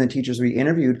observed and the teachers we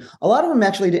interviewed. A lot of them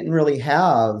actually didn't really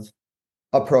have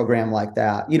a program like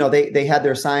that. They had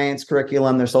their science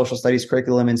curriculum, their social studies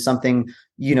curriculum, and something,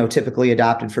 typically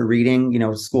adopted for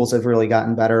reading. Schools have really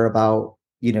gotten better about,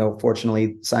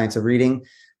 fortunately, science of reading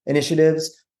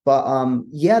initiatives. But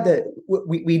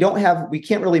we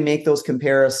can't really make those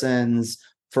comparisons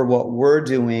for what we're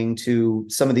doing to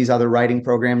some of these other writing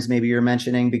programs maybe you're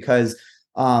mentioning, because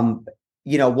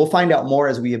we'll find out more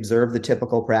as we observe the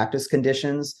typical practice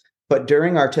conditions. But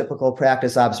during our typical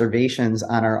practice observations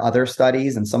on our other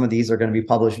studies, and some of these are going to be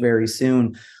published very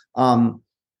soon,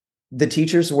 the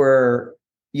teachers were,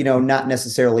 not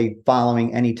necessarily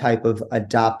following any type of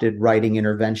adopted writing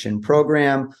intervention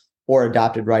program. or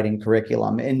adopted writing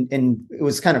curriculum. And it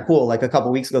was kind of cool. Like a couple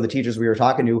of weeks ago, the teachers we were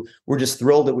talking to were just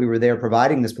thrilled that we were there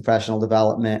providing this professional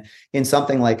development in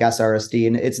something like SRSD.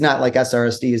 And it's not like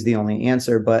SRSD is the only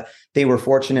answer, but they were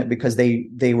fortunate because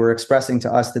they were expressing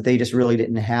to us that they just really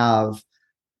didn't have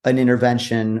an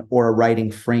intervention or a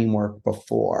writing framework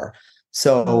before.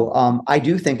 So I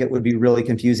do think it would be really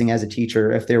confusing as a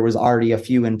teacher if there was already a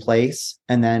few in place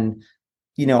and then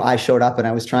I showed up and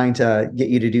I was trying to get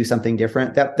you to do something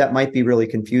different. That might be really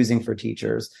confusing for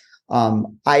teachers.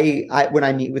 I when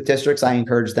I meet with districts, I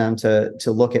encourage them to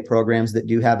look at programs that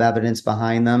do have evidence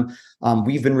behind them.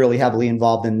 We've been really heavily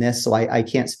involved in this, so I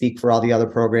can't speak for all the other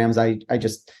programs. I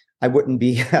wouldn't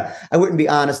be I wouldn't be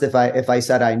honest if I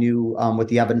said I knew what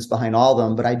the evidence behind all of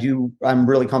them, but I'm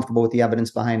really comfortable with the evidence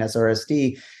behind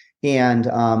SRSD. And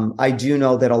I do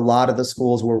know that a lot of the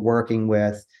schools we're working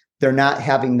with, they're not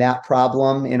having that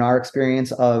problem in our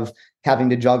experience of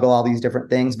having to juggle all these different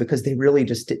things because they really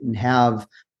just didn't have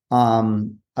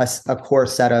a core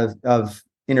set of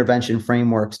intervention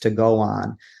frameworks to go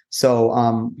on. So,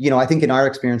 I think in our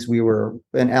experience,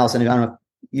 and Alyson, I don't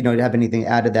know if have anything to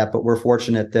add to that, but we're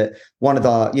fortunate that one of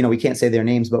the, we can't say their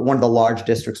names, but one of the large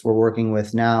districts we're working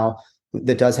with now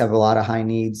that does have a lot of high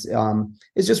needs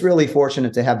is just really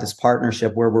fortunate to have this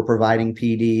partnership where we're providing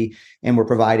PD and we're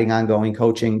providing ongoing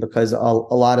coaching because a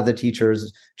lot of the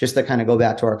teachers, just to kind of go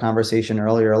back to our conversation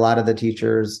earlier, a lot of the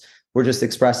teachers were just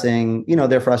expressing,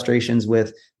 their frustrations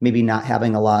with maybe not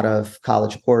having a lot of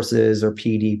college courses or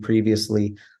PD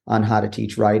previously on how to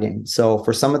teach writing. So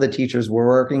for some of the teachers we're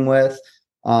working with,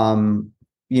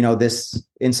 this,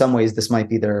 in some ways, this might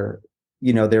be their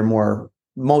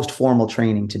most formal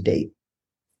training to date.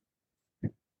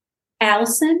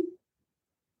 Alyson?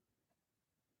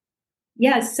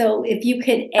 Yeah, so if you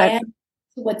could add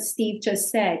to what Steve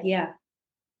just said, yeah.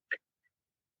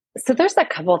 So there's a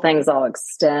couple things I'll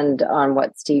extend on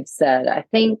what Steve said. I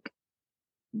think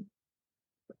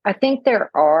there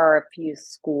are a few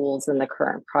schools in the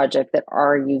current project that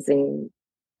are using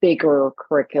bigger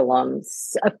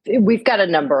curriculums. We've got a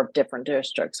number of different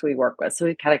districts we work with, so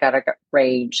we've kind of got a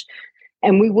range.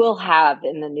 And we will have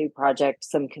in the new project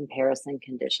some comparison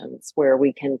conditions where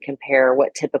we can compare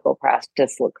what typical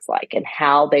practice looks like and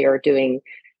how they are doing,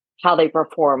 how they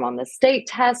perform on the state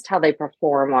test, how they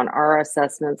perform on our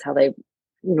assessments, how they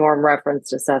norm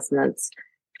referenced assessments,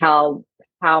 how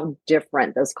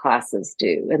different those classes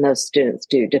do and those students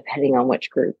do depending on which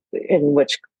group in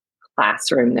which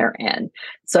classroom they're in.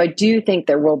 So I do think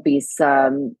there will be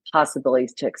some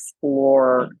possibilities to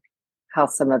explore how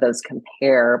some of those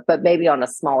compare, but maybe on a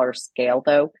smaller scale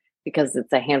though, because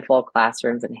it's a handful of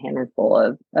classrooms and a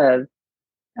handful of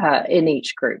in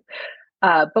each group.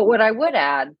 But what I would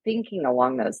add, thinking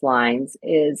along those lines,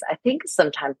 is I think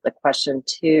sometimes the question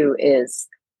too is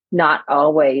not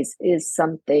always is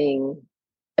something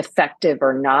effective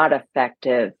or not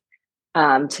effective.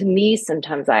 To me,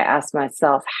 sometimes I ask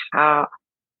myself,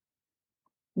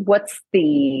 what's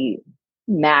the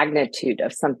magnitude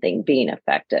of something being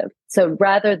effective? So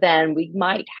rather than we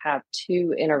might have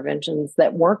two interventions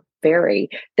that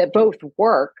both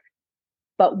work,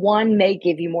 but one may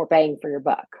give you more bang for your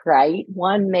buck, right?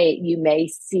 You may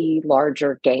see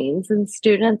larger gains in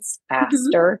students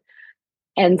faster.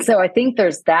 Mm-hmm. And so I think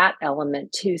there's that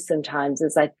element too sometimes,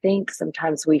 is I think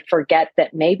sometimes we forget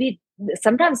that maybe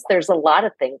sometimes there's a lot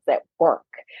of things that work.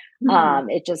 Mm-hmm.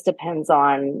 It just depends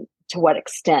on to what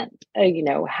extent,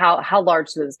 how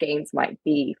large those gains might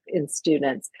be in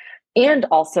students and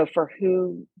also for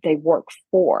who they work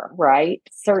for, right?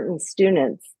 Certain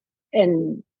students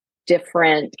and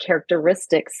different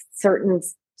characteristics, certain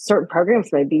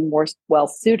programs may be more well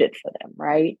suited for them,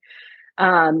 right?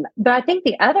 But I think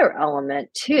the other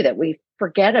element too that we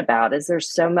forget about is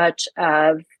there's so much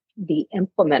of the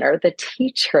implementer, the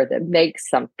teacher that makes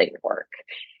something work.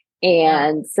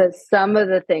 And so some of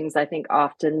the things I think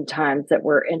oftentimes that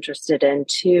we're interested in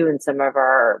too, in some of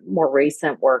our more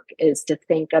recent work, is to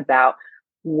think about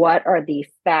what are the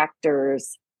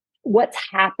factors, what's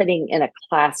happening in a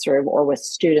classroom or with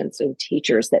students and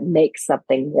teachers that make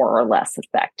something more or less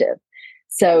effective.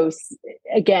 So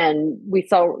again, we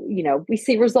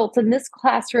see results in this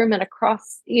classroom and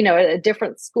across, at a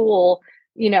different school,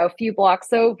 a few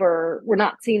blocks over, we're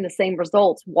not seeing the same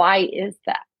results. Why is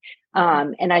that?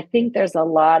 And I think there's a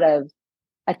lot of,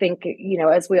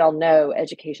 as we all know,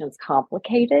 education is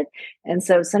complicated. And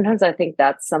so sometimes I think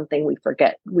that's something we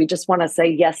forget. We just want to say,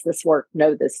 yes, this worked.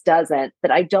 No, this doesn't.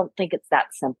 But I don't think it's that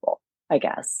simple, I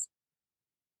guess.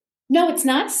 No, it's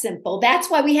not simple. That's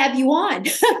why we have you on.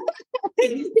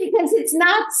 Because it's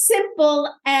not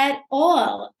simple at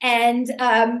all. And,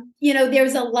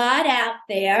 there's a lot out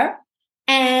there.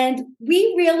 And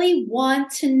we really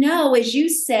want to know, as you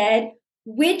said,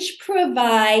 which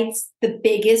provides the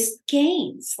biggest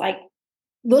gains. Like,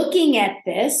 looking at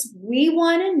this, we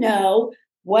want to know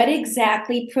what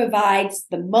exactly provides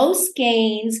the most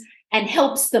gains and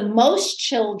helps the most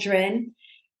children.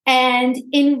 And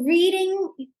in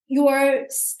reading your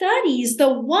studies,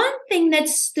 the one thing that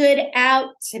stood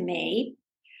out to me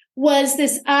was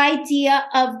this idea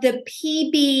of the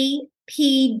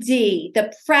PBPD,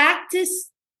 the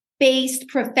practice-based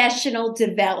professional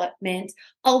development,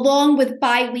 along with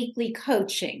biweekly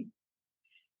coaching.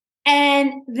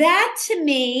 And that, to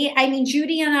me, I mean,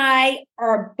 Judy and I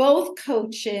are both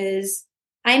coaches.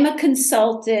 I'm a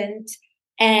consultant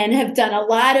and have done a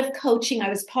lot of coaching. I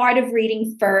was part of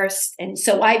Reading First. And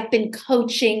so I've been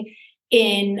coaching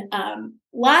in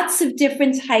lots of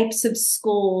different types of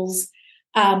schools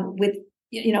with,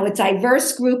 a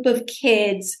diverse group of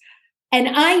kids. And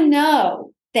I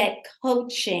know that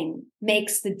coaching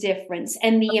makes the difference,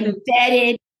 and the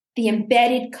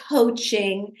embedded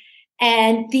coaching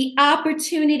and the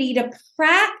opportunity to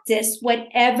practice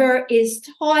whatever is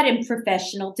taught in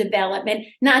professional development,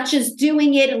 not just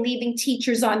doing it and leaving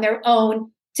teachers on their own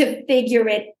to figure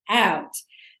it out.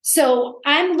 So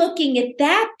I'm looking at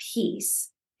that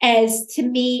piece as, to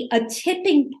me, a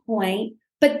tipping point,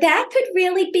 but that could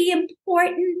really be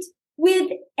important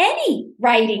with any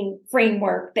writing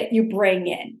framework that you bring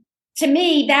in. To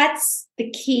me, that's the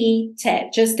key to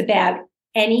just about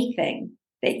anything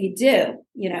that you do,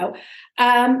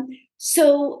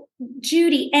 So,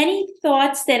 Judy, any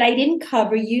thoughts that I didn't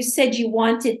cover? You said you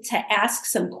wanted to ask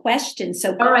some questions.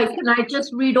 So, all right, can I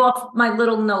just read off my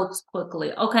little notes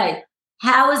quickly? Okay.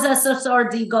 How is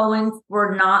SSRD going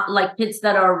for not like kids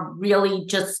that are really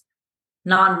just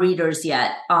non-readers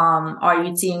yet? Are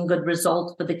you seeing good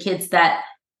results for the kids that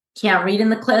can't read in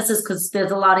the classes? Because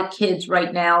there's a lot of kids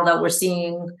right now that we're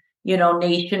seeing,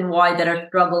 nationwide that are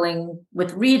struggling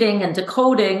with reading and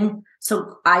decoding.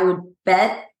 So I would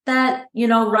bet that,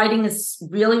 writing is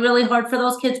really, really hard for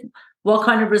those kids. What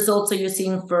kind of results are you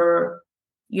seeing for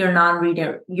your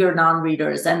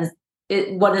non-readers? And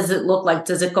what does it look like?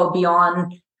 Does it go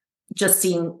beyond just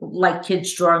seeing like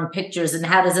kids drawing pictures? And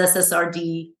how does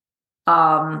SSRD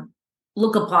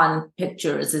look upon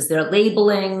pictures? Is there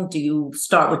labeling? Do you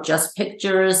start with just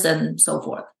pictures and so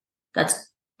forth? That's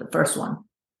the first one.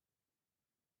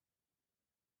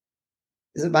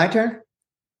 Is it my turn?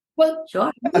 Well,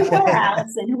 sure. Okay.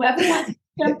 Alyson, whoever wants to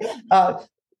jump in.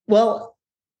 Well,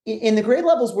 in the grade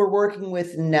levels we're working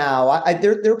with now,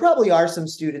 there probably are some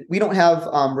students. We don't have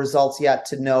results yet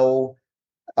to know.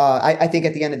 I think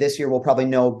at the end of this year, we'll probably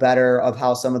know better of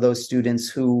how some of those students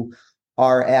who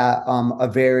are at a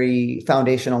very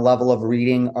foundational level of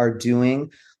reading are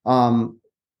doing.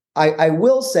 I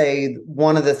will say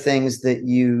one of the things that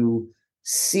you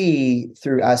see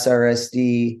through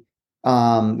SRSD,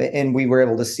 and we were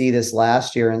able to see this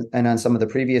last year and on some of the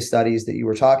previous studies that you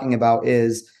were talking about,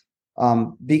 is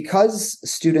because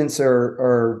students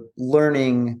are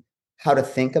learning how to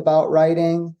think about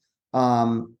writing,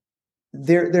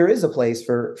 there is a place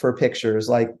for pictures.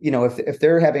 Like, if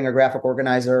they're having a graphic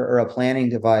organizer or a planning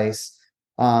device,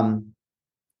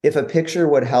 if a picture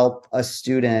would help a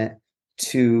student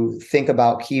to think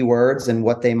about keywords and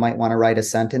what they might want to write a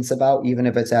sentence about, even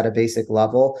if it's at a basic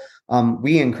level,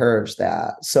 we encourage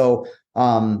that. So,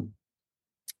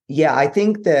 I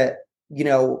think that,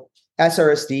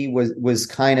 SRSD was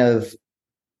kind of,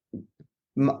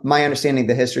 my understanding of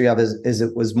the history of is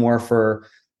it was more for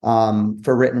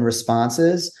written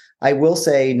responses. I will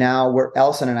say now,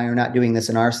 Alyson and I are not doing this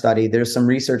in our study. There's some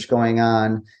research going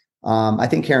on. I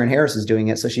think Karen Harris is doing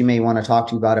it, so she may want to talk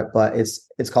to you about it, but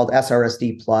it's called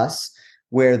SRSD Plus,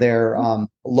 where they're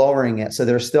lowering it. So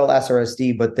they're still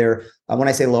SRSD, but they're, when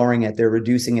I say lowering it, they're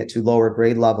reducing it to lower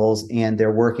grade levels, and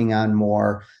they're working on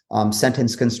more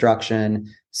sentence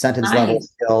construction, sentence level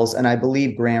skills, and I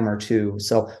believe grammar too.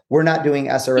 So we're not doing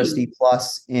SRSD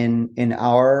Plus in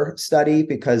our study,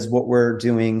 because what we're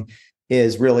doing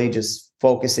is really just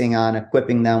focusing on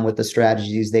equipping them with the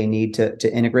strategies they need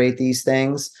to integrate these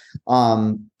things.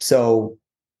 So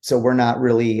we're not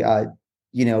really, I'm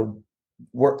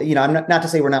not to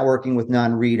say we're not working with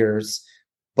non-readers,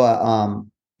 but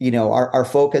our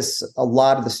focus, a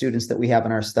lot of the students that we have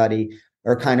in our study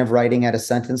are kind of writing at a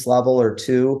sentence level or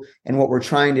two. And what we're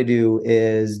trying to do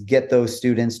is get those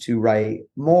students to write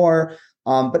more,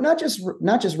 but not just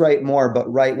write more,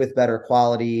 but write with better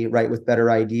quality, write with better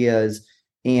ideas.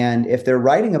 And if they're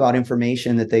writing about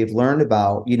information that they've learned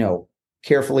about,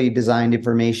 carefully designed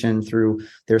information through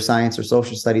their science or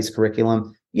social studies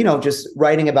curriculum, just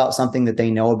writing about something that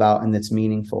they know about and that's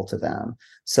meaningful to them.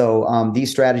 So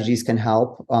these strategies can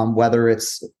help, whether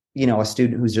it's, a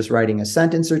student who's just writing a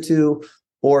sentence or two,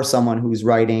 or someone who's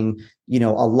writing, a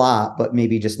lot, but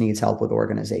maybe just needs help with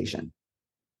organization.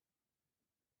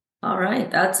 All right.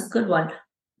 That's a good one.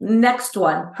 Next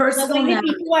one. Personal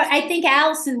narrative. I think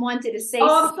Alyson wanted to say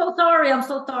I'm so sorry. I'm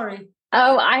so sorry.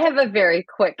 Oh, I have a very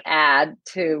quick add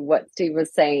to what Steve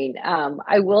was saying.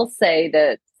 I will say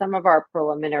that some of our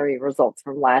preliminary results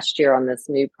from last year on this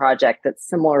new project that's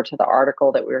similar to the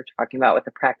article that we were talking about with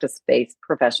the practice-based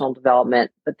professional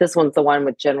development, but this one's the one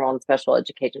with general and special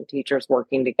education teachers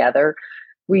working together.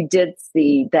 We did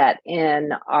see that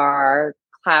in our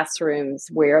classrooms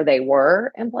where they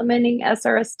were implementing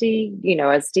SRSD,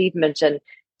 as Steve mentioned,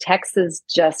 Texas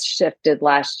just shifted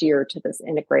last year to this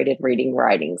integrated reading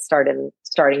writing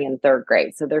starting in third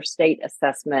grade. So their state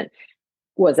assessment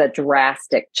was a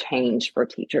drastic change for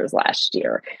teachers last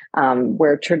year,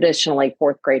 where traditionally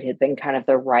fourth grade had been kind of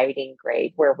the writing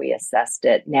grade where we assessed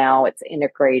it. Now it's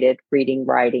integrated reading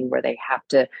writing where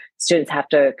students have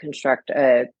to construct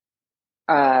a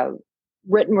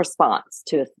written response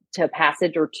to a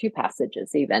passage or two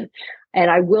passages even. And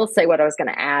I will say what I was going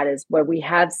to add is what we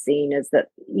have seen is that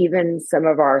even some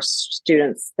of our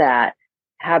students that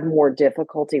have more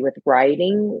difficulty with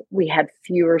writing, we had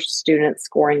fewer students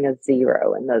scoring a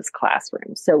 0 in those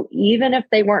classrooms. So even if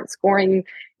they weren't scoring,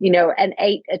 an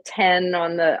 8, a 10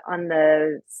 on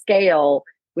the scale,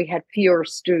 we had fewer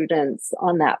students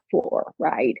on that floor,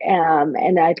 right?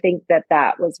 And I think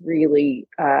that was really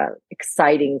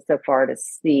exciting so far to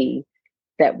see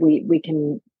that we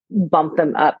can bump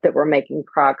them up, that we're making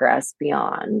progress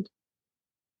beyond.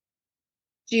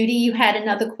 Judy, you had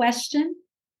another question?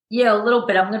 Yeah, a little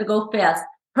bit. I'm going to go fast.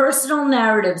 Personal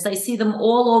narratives. I see them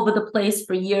all over the place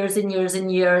for years and years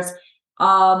and years.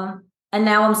 And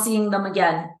now I'm seeing them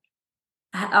again.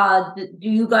 Do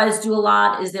you guys do a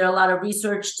lot? Is there a lot of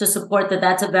research to support that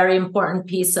that's a very important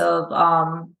piece of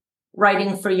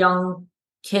writing for young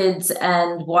kids?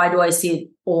 And why do I see it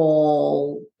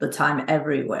all the time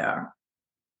everywhere?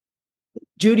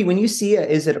 Judy, when you see it,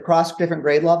 is it across different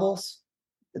grade levels?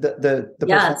 The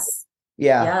Yes.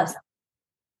 Yeah. Yes.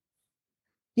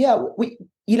 Yeah.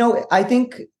 I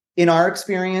think in our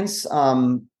experience,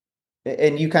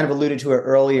 and you kind of alluded to it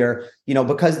earlier,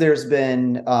 because there's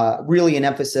been really an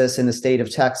emphasis in the state of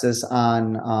Texas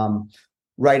on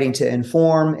writing to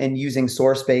inform and using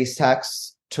source-based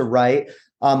texts to write.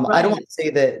 Right. I don't want to say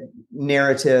that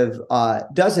narrative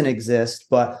doesn't exist,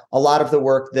 but a lot of the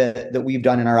work that we've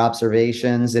done in our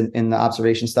observations and in the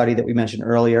observation study that we mentioned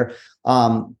earlier,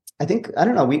 I think, I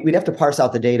don't know, we'd have to parse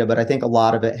out the data, but I think a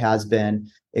lot of it has been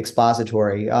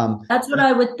expository. That's what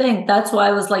I would think. That's why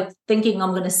I was thinking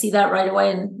I'm going to see that right away.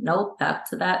 And nope, back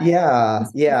to that. Yeah.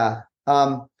 Yeah.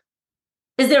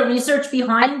 Is there research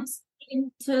behind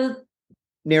into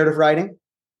narrative writing?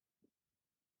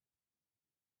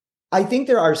 I think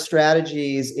there are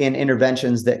strategies and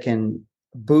interventions that can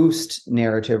boost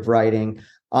narrative writing.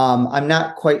 I'm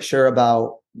not quite sure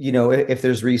about, if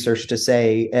there's research to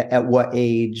say at what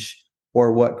age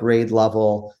or what grade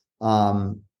level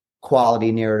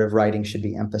quality narrative writing should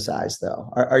be emphasized,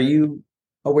 though. Are you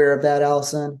aware of that,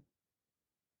 Alyson?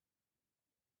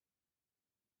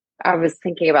 I was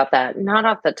thinking about that, not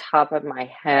off the top of my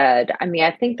head. I mean,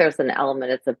 I think there's an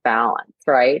element, it's a balance,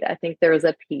 right? I think there's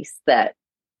a piece that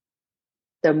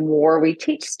the more we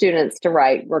teach students to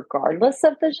write, regardless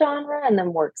of the genre, and the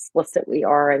more explicit we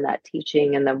are in that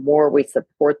teaching, and the more we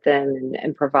support them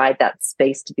and provide that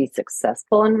space to be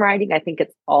successful in writing, I think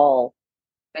it's all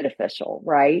beneficial,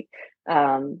 right?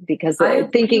 Because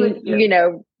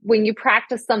thinking, when you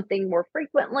practice something more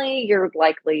frequently, you're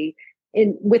likely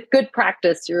with good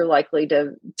practice, you're likely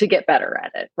to get better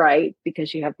at it, right?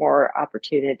 Because you have more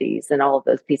opportunities and all of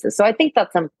those pieces. So I think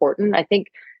that's important. I think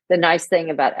the nice thing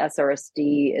about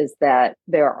SRSD is that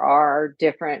there are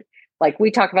different,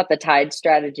 we talk about the TIDE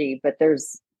strategy, but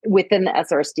there's within the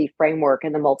SRSD framework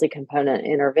and the multi-component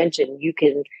intervention, you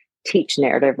can teach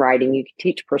narrative writing, you can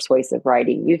teach persuasive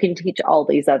writing, you can teach all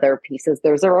these other pieces.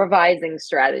 There's a revising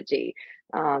strategy.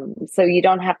 So you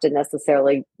don't have to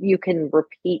necessarily, you can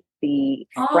repeat the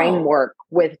framework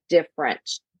with different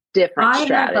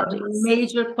strategies. I have a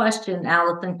major question,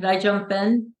 Alyson. Could I jump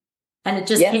in? And it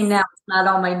just came now. It's not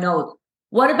on my notes.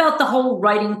 What about the whole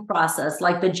writing process,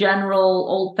 like the general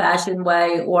old-fashioned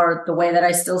way, or the way that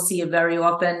I still see it very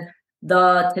often?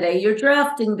 Today you're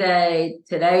drafting day,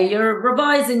 today you're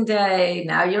revising day,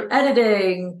 now you're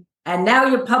editing, and now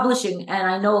you're publishing. And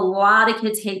I know a lot of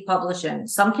kids hate publishing.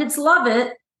 Some kids love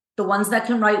it. The ones that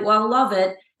can write well love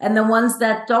it. and the ones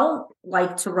that don't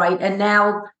like to write, and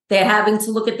now they're having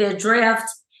to look at their draft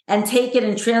and take it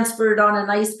and transfer it on a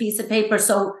nice piece of paper.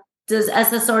 So does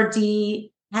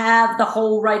SSRD have the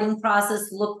whole writing process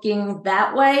looking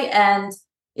that way? And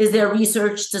is there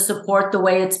research to support the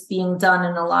way it's being done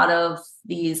in a lot of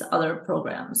these other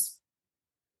programs?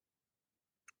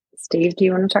 Steve, do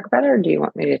you want to talk about it, or do you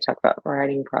want me to talk about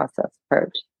writing process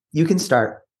approach? You can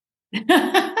start.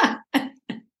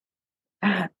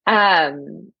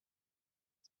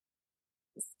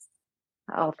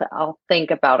 I'll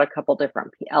think about a couple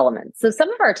different elements. So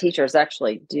some of our teachers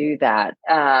actually do that.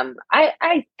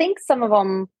 I think some of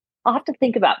them, I'll have to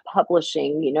think about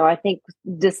publishing. I think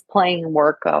displaying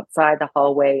work outside the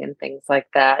hallway and things like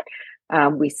that,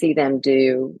 we see them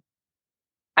do.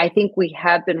 I think we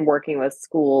have been working with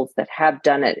schools that have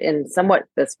done it in somewhat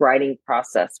this writing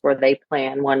process where they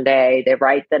plan one day, they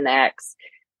write the next,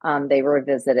 they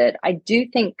revisit it. I do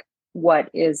think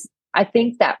I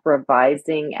think that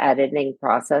revising, editing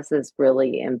process is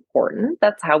really important.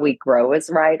 That's how we grow as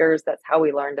writers. That's how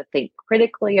we learn to think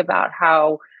critically about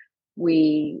how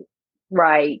we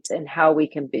write and how we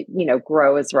can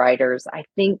grow as writers. I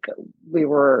think we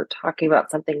were talking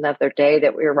about something the other day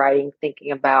that we were writing,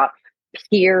 thinking about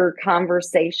peer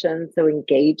conversations. So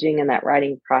engaging in that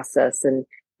writing process and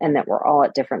that we're all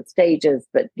at different stages,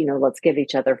 but, let's give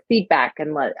each other feedback.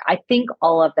 I think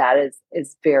all of that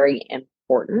is very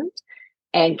important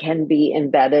and can be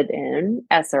embedded in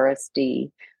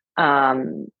SRSD.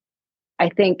 I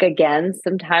think, again,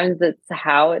 sometimes it's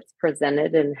how it's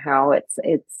presented and how it's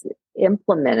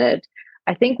implemented.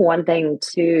 I think one thing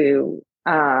too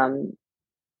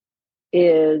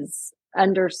is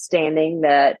understanding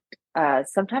that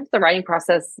sometimes the writing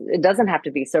process, it doesn't have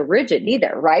to be so rigid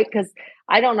either, right? Because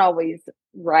I don't always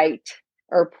write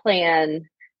or plan,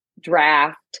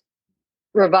 draft,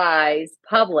 revise,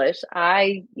 publish.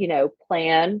 I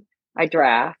plan, I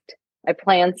draft, I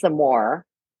plan some more,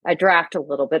 I draft a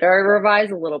little bit, or I revise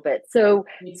a little bit. So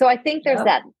I think there's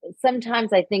that.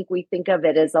 Sometimes I think we think of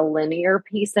it as a linear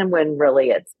piece, and when really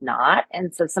it's not.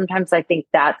 And so sometimes I think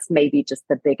that's maybe just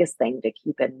the biggest thing to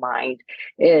keep in mind,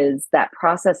 is that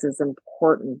process is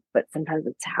important, but sometimes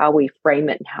it's how we frame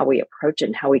it and how we approach it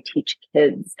and how we teach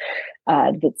kids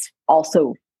that's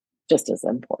also just as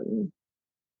important.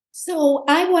 So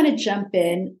I want to jump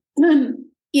in.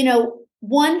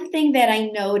 One thing that I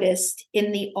noticed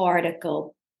in the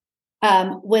article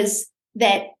was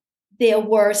that there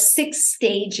were 6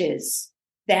 stages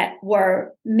that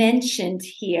were mentioned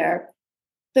here.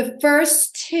 The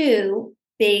first 2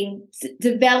 being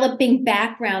developing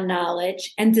background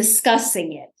knowledge and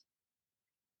discussing it.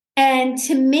 And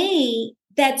to me,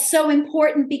 that's so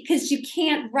important, because you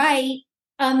can't write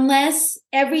unless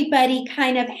everybody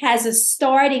kind of has a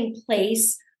starting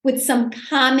place with some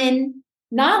common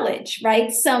knowledge,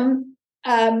 right? Some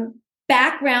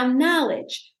background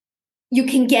knowledge. You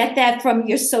can get that from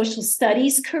your social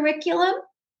studies curriculum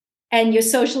and your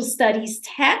social studies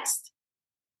text,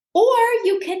 or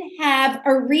you can have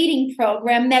a reading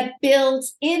program that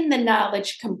builds in the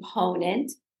knowledge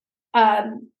component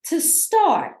to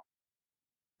start.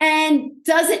 And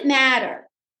does it matter,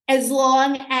 as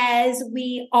long as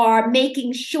we are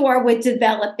making sure we're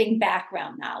developing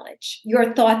background knowledge?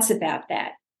 Your thoughts about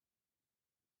that?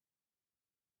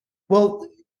 Well,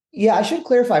 yeah, I should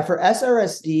clarify for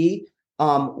SRSD,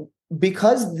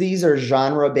 because these are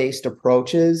genre-based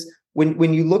approaches,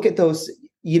 when you look at those,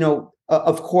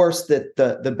 of course, that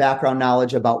the background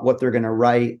knowledge about what they're going to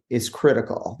write is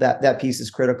critical. That piece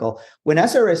is critical. When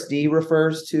SRSD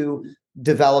refers to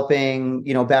developing,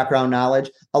 background knowledge,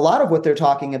 a lot of what they're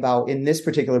talking about in this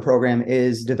particular program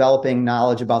is developing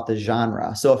knowledge about the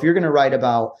genre. So if you're going to write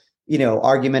about,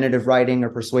 argumentative writing or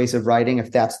persuasive writing,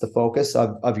 if that's the focus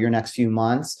of your next few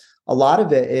months, a lot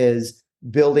of it is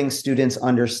building students'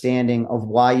 understanding of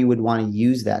why you would want to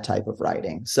use that type of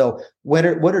writing. So what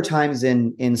are times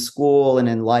in school and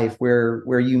in life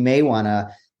where you may want to,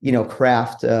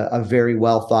 craft a very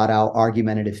well thought out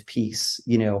argumentative piece,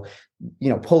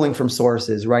 pulling from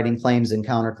sources, writing claims and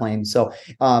counterclaims. So,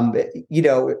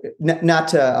 not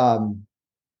to,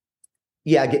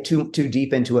 get too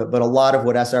deep into it, but a lot of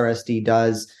what SRSD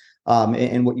does,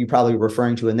 and what you're probably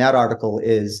referring to in that article,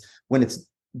 is when it's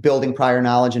building prior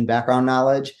knowledge and background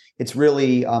knowledge, it's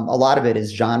really, a lot of it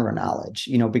is genre knowledge,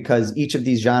 because each of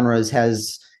these genres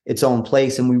has its own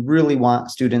place. And we really want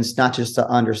students not just to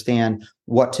understand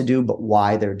what to do, but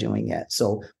why they're doing it.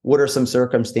 So what are some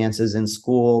circumstances in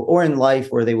school or in life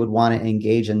where they would want to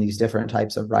engage in these different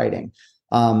types of writing?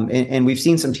 And we've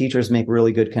seen some teachers make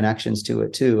really good connections to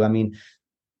it too. I mean,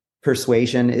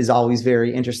 persuasion is always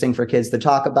very interesting for kids to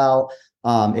talk about.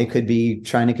 It could be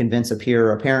trying to convince a peer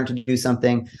or a parent to do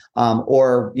something.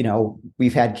 Or,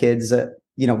 we've had kids that,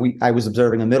 I was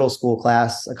observing a middle school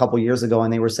class a couple years ago,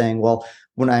 and they were saying, well,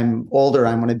 when I'm older,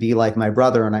 I'm going to be like my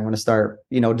brother, and I'm going to start,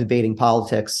 debating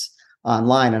politics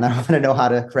online, and I want to know how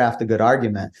to craft a good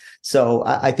argument. So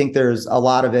I think there's a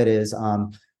lot of it is,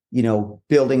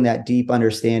 building that deep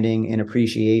understanding and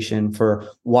appreciation for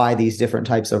why these different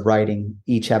types of writing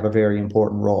each have a very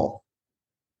important role.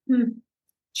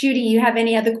 Judy, you have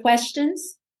any other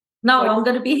questions? No, I'm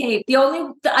going to behave. The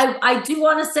only, I do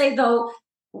want to say though,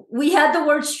 we had the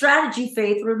word strategy,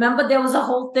 Faith. Remember, there was a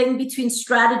whole thing between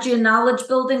strategy and knowledge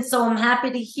building. So I'm happy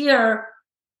to hear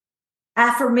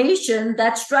affirmation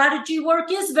that strategy work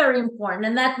is very important.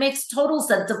 And that makes total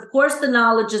sense. Of course, the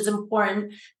knowledge is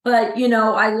important, but,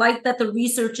 I like that the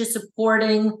research is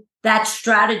supporting that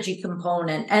strategy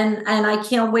component. And I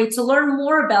can't wait to learn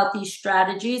more about these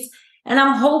strategies. And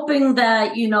I'm hoping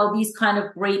that, these kind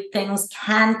of great things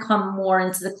can come more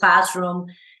into the classroom.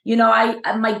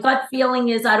 My gut feeling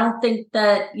is I don't think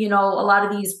that, a lot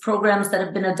of these programs that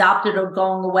have been adopted are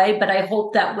going away, but I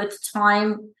hope that with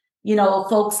time,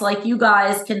 folks like you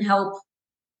guys can help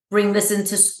bring this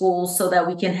into schools so that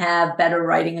we can have better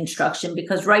writing instruction.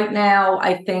 Because right now,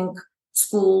 I think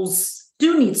schools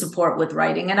do need support with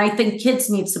writing, and I think kids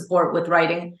need support with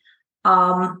writing.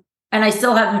 And I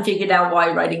still haven't figured out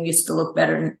why writing used to look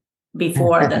better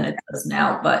before than it does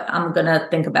now, but I'm going to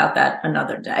think about that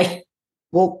another day.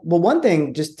 Well, one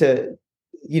thing just to,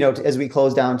 as we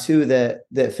close down too,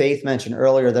 that Faith mentioned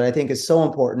earlier that I think is so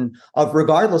important, of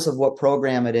regardless of what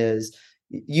program it is,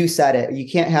 you said it, you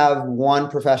can't have one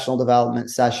professional development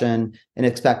session and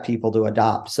expect people to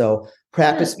adopt. So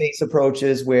practice-based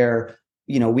approaches where,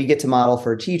 we get to model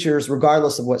for teachers,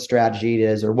 regardless of what strategy it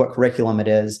is or what curriculum it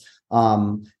is.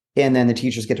 And then the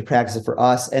teachers get to practice it for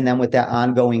us. And then with that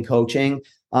ongoing coaching,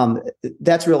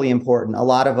 that's really important. A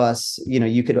lot of us,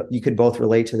 you could both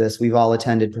relate to this. We've all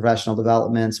attended professional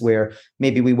developments where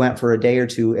maybe we went for a day or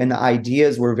two and the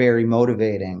ideas were very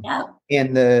motivating. Yeah.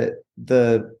 And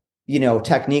the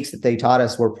techniques that they taught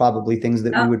us were probably things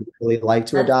that we would really like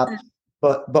to adopt,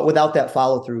 but without that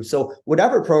follow through. So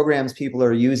whatever programs people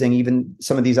are using, even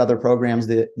some of these other programs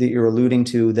that you're alluding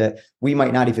to that we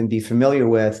might not even be familiar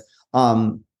with,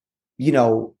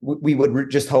 we would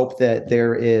just hope that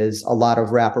there is a lot of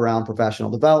wraparound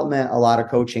professional development, a lot of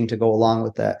coaching to go along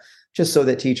with that, just so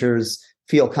that teachers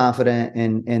feel confident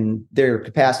and their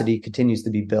capacity continues to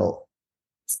be built.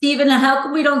 Stephen, how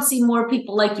come we don't see more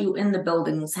people like you in the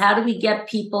buildings? How do we get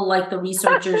people like the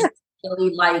researchers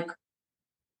really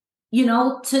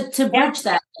to bridge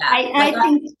that gap? I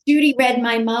think Judy read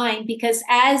my mind, because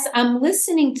as I'm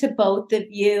listening to both of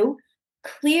you,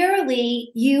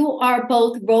 clearly you are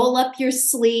both roll up your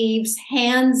sleeves,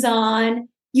 hands-on.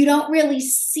 You don't really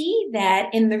see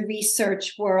that in the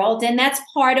research world. And that's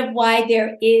part of why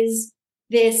there is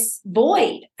this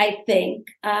void, I think.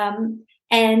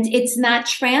 And it's not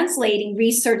translating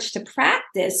research to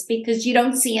practice because you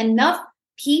don't see enough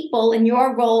people in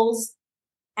your roles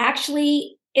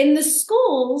actually in the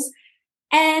schools.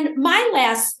 And my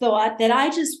last thought that I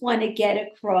just want to get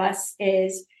across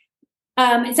is,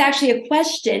 it's actually a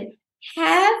question.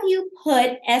 Have you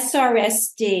put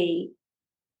SRSD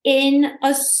in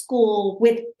a school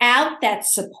without that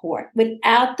support,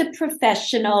 without the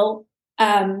professional,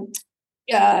 how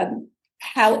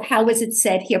is it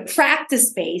said here?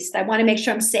 Practice-based. I want to make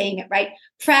sure I'm saying it right.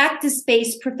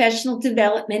 Practice-based professional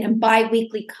development and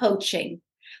biweekly coaching.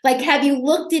 Like, have you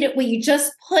looked at it where you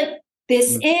just put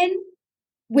this in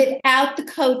without the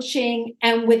coaching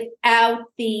and without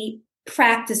the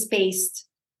practice-based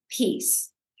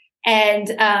piece?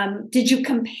 And did you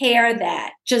compare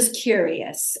that? Just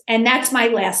curious. And that's my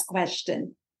last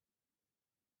question.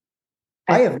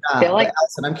 I have not.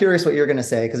 Alyson, I'm curious what you're going to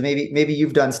say, because maybe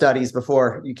you've done studies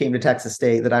before you came to Texas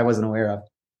State that I wasn't aware of.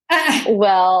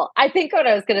 Well, I think what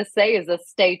I was going to say is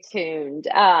stay tuned.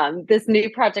 This new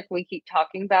project we keep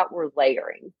talking about, we're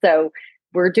layering. So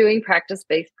we're doing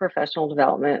practice-based professional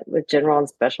development with general and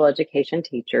special education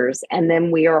teachers. And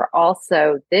then we are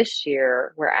also, this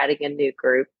year, we're adding a new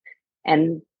group.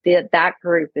 And that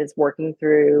group is working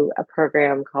through a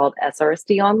program called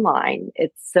SRSD Online.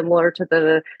 It's similar to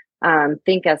the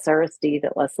Think SRSD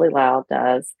that Leslie Lau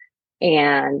does.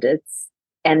 And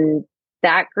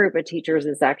that group of teachers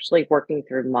is actually working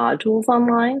through modules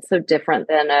online. So different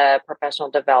than a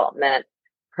professional development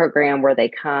program where they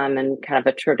come and kind of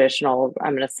a traditional,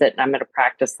 I'm going to sit and I'm going to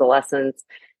practice the lessons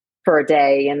for a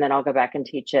day and then I'll go back and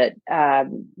teach it.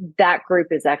 That group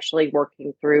is actually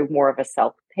working through more of a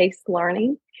self-paced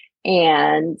learning.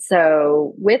 And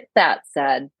so with that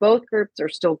said, both groups are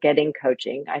still getting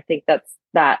coaching. I think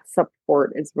that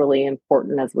support is really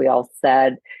important, as we all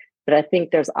said. But I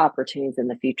think there's opportunities in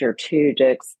the future too to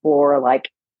explore, like,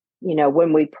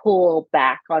 when we pull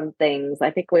back on things,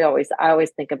 I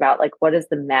always think about, like, what is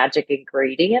the magic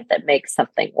ingredient that makes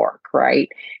something work, right?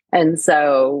 And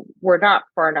so we're not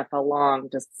far enough along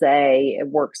to say it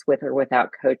works with or without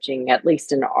coaching, at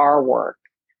least in our work.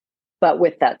 But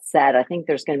with that said, I think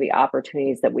there's going to be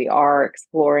opportunities that we are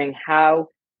exploring. How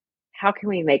can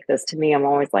we make this? To me, I'm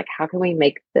always like, how can we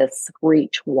make this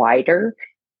reach wider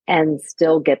and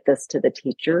still get this to the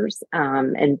teachers,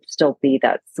 and still be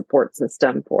that support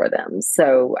system for them?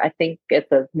 So I think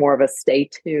it's more of a stay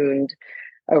tuned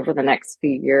over the next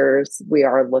few years. We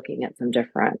are looking at some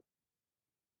different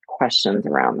questions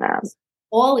around that.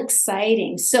 All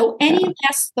exciting. So any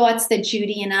last thoughts that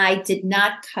Judy and I did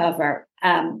not cover?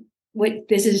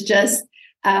 This is just,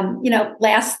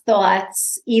 last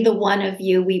thoughts, either one of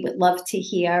you, we would love to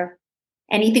hear.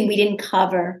 Anything we didn't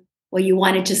cover or you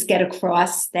want to just get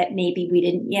across that maybe we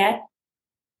didn't yet?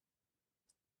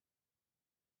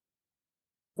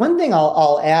 One thing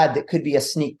I'll add that could be a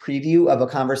sneak preview of a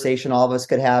conversation all of us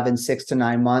could have in 6 to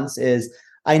 9 months is,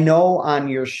 I know on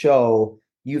your show,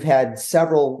 you've had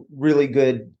several really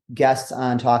good guests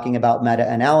on talking about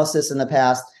meta-analysis in the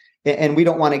past, and we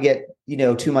don't want to get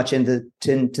too much into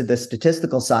the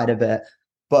statistical side of it.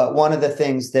 But one of the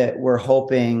things that we're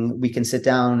hoping we can sit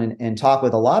down and talk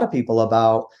with a lot of people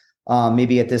about,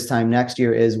 maybe at this time next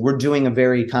year, is we're doing a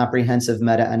very comprehensive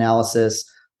meta-analysis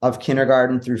of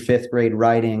kindergarten through 5th grade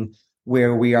writing,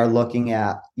 where we are looking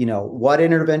at, what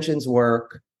interventions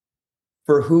work,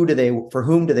 for whom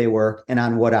do they work, and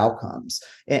on what outcomes.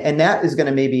 And that is going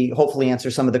to maybe hopefully answer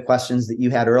some of the questions that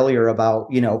you had earlier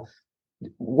about,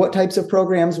 what types of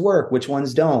programs work, which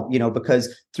ones don't,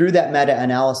 because through that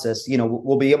meta-analysis,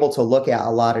 we'll be able to look at a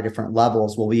lot of different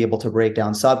levels. We'll be able to break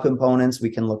down subcomponents.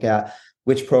 We can look at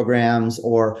which programs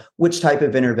or which type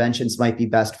of interventions might be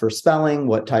best for spelling,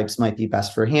 what types might be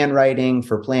best for handwriting,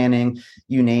 for planning,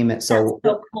 you name it. So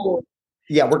cool.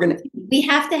 Yeah, we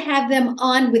have to have them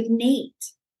on with Nate.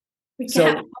 We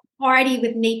can have a party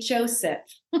with Nate Joseph.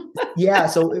 Yeah.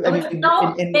 So Faith,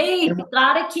 you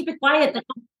gotta keep it quiet.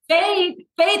 Faith,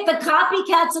 the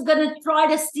copycats are going to try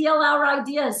to steal our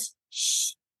ideas.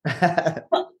 Shh.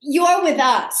 You're with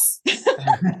us.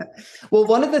 Well,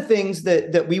 one of the things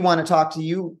that we want to talk to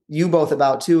you both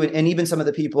about too, and even some of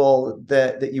the people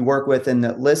that you work with and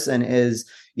that listen, is,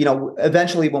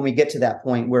 eventually when we get to that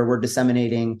point where we're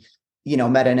disseminating,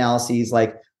 meta-analyses,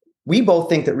 like, we both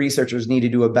think that researchers need to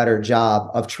do a better job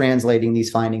of translating these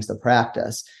findings to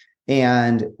practice.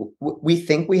 And we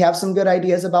think we have some good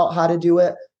ideas about how to do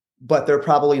it, but they're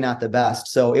probably not the best.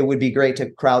 So it would be great to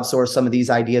crowdsource some of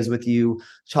these ideas with you,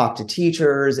 talk to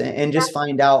teachers, and just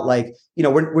find out, like,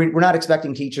 we're not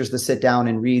expecting teachers to sit down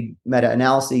and read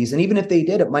meta-analyses. And even if they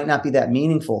did, it might not be that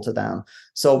meaningful to them.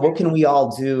 So what can we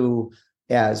all do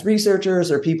as researchers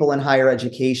or people in higher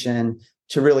education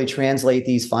to really translate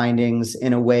these findings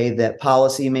in a way that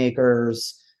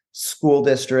policymakers, school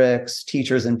districts,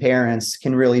 teachers, and parents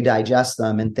can really digest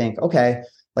them and think, okay,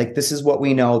 like, this is what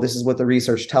we know. This is what the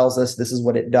research tells us. This is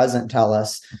what it doesn't tell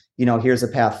us. Here's a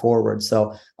path forward.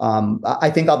 So I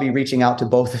think I'll be reaching out to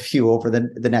both of you over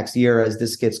the next year as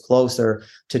this gets closer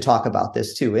to talk about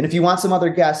this too. And if you want some other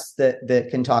guests that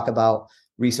can talk about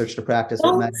research to practice,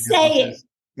 don't say it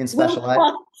in special ed,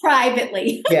 talk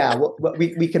privately. Yeah,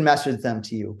 we can message them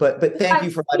to you. But thank you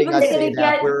for letting us say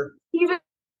that.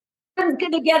 Steven's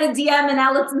going to get a DM, and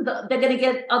Alyson, they're going to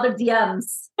get other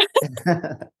DMs.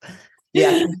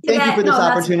 Yeah, thank you for this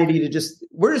opportunity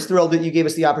we're just thrilled that you gave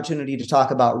us the opportunity to talk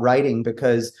about writing,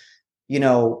 because,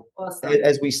 awesome.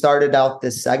 As we started out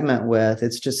this segment with,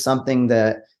 it's just something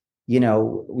that,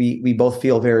 we both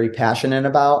feel very passionate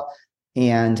about.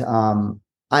 And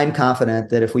I'm confident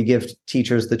that if we give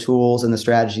teachers the tools and the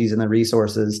strategies and the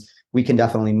resources, we can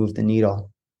definitely move the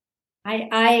needle.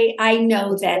 I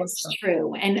know that's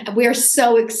true. And we're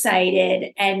so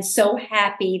excited and so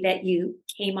happy that you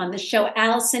came on the show.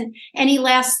 Alyson, any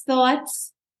last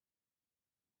thoughts?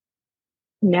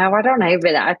 No, I don't know,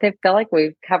 but I feel like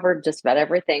we've covered just about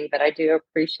everything, but I do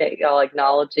appreciate y'all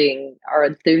acknowledging our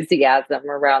enthusiasm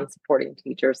around supporting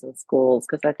teachers in schools,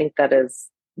 because I think that is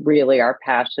really our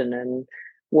passion, and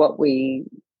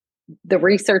the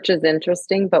research is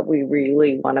interesting, but we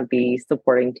really want to be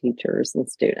supporting teachers and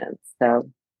students. So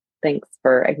thanks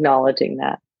for acknowledging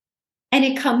that. And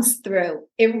it comes through.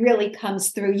 It really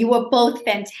comes through. You are both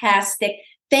fantastic.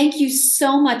 Thank you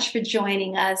so much for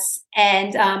joining us.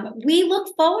 And we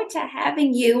look forward to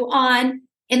having you on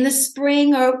in the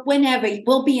spring or whenever.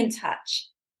 We'll be in touch.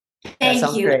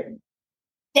 Thank you. Great.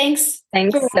 Thanks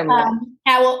for, so much.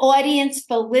 Our audience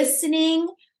for listening.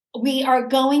 We are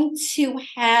going to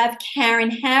have Karen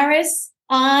Harris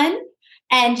on,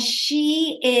 and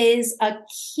she is a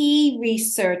key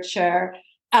researcher.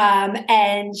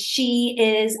 And she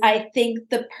is, I think,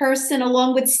 the person,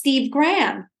 along with Steve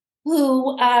Graham,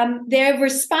 who they're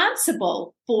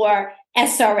responsible for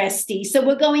SRSD. So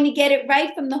we're going to get it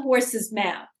right from the horse's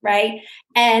mouth, right?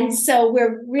 And so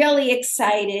we're really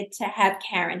excited to have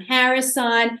Karen Harris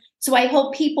on. So I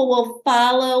hope people will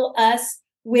follow us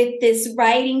with this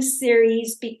writing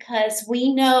series, because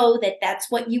we know that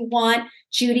that's what you want.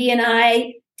 Judy and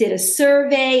I did a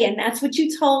survey, and that's what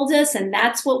you told us, and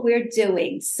that's what we're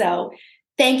doing. So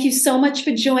thank you so much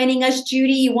for joining us.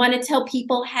 Judy, you want to tell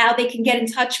people how they can get in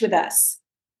touch with us?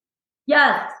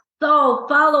 Yes. So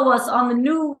follow us on the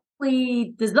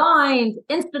newly designed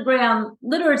Instagram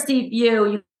Literacy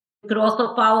View. You could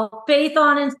also follow Faith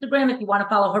on Instagram if you want to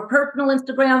follow her personal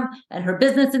Instagram and her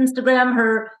business Instagram.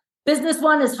 Her business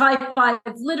one is High Five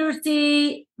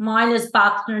Literacy. Mine is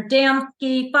Boxner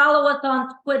Damsky. Follow us on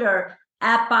Twitter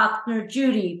at Boxner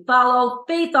Judy. Follow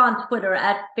Faith on Twitter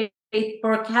at Faith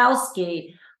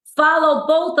Burkowski. Follow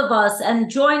both of us and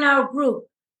join our group,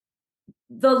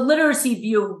 The Literacy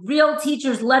View, Real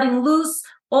Teachers Letting Loose.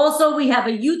 Also, we have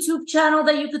a YouTube channel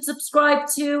that you could subscribe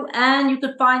to, and you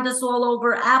could find us all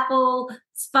over Apple,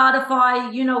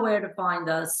 Spotify. You know where to find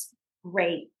us.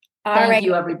 Great. Thank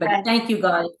you, everybody. Thank you,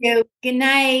 guys. Good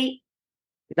night.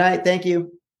 Good night. Thank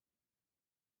you.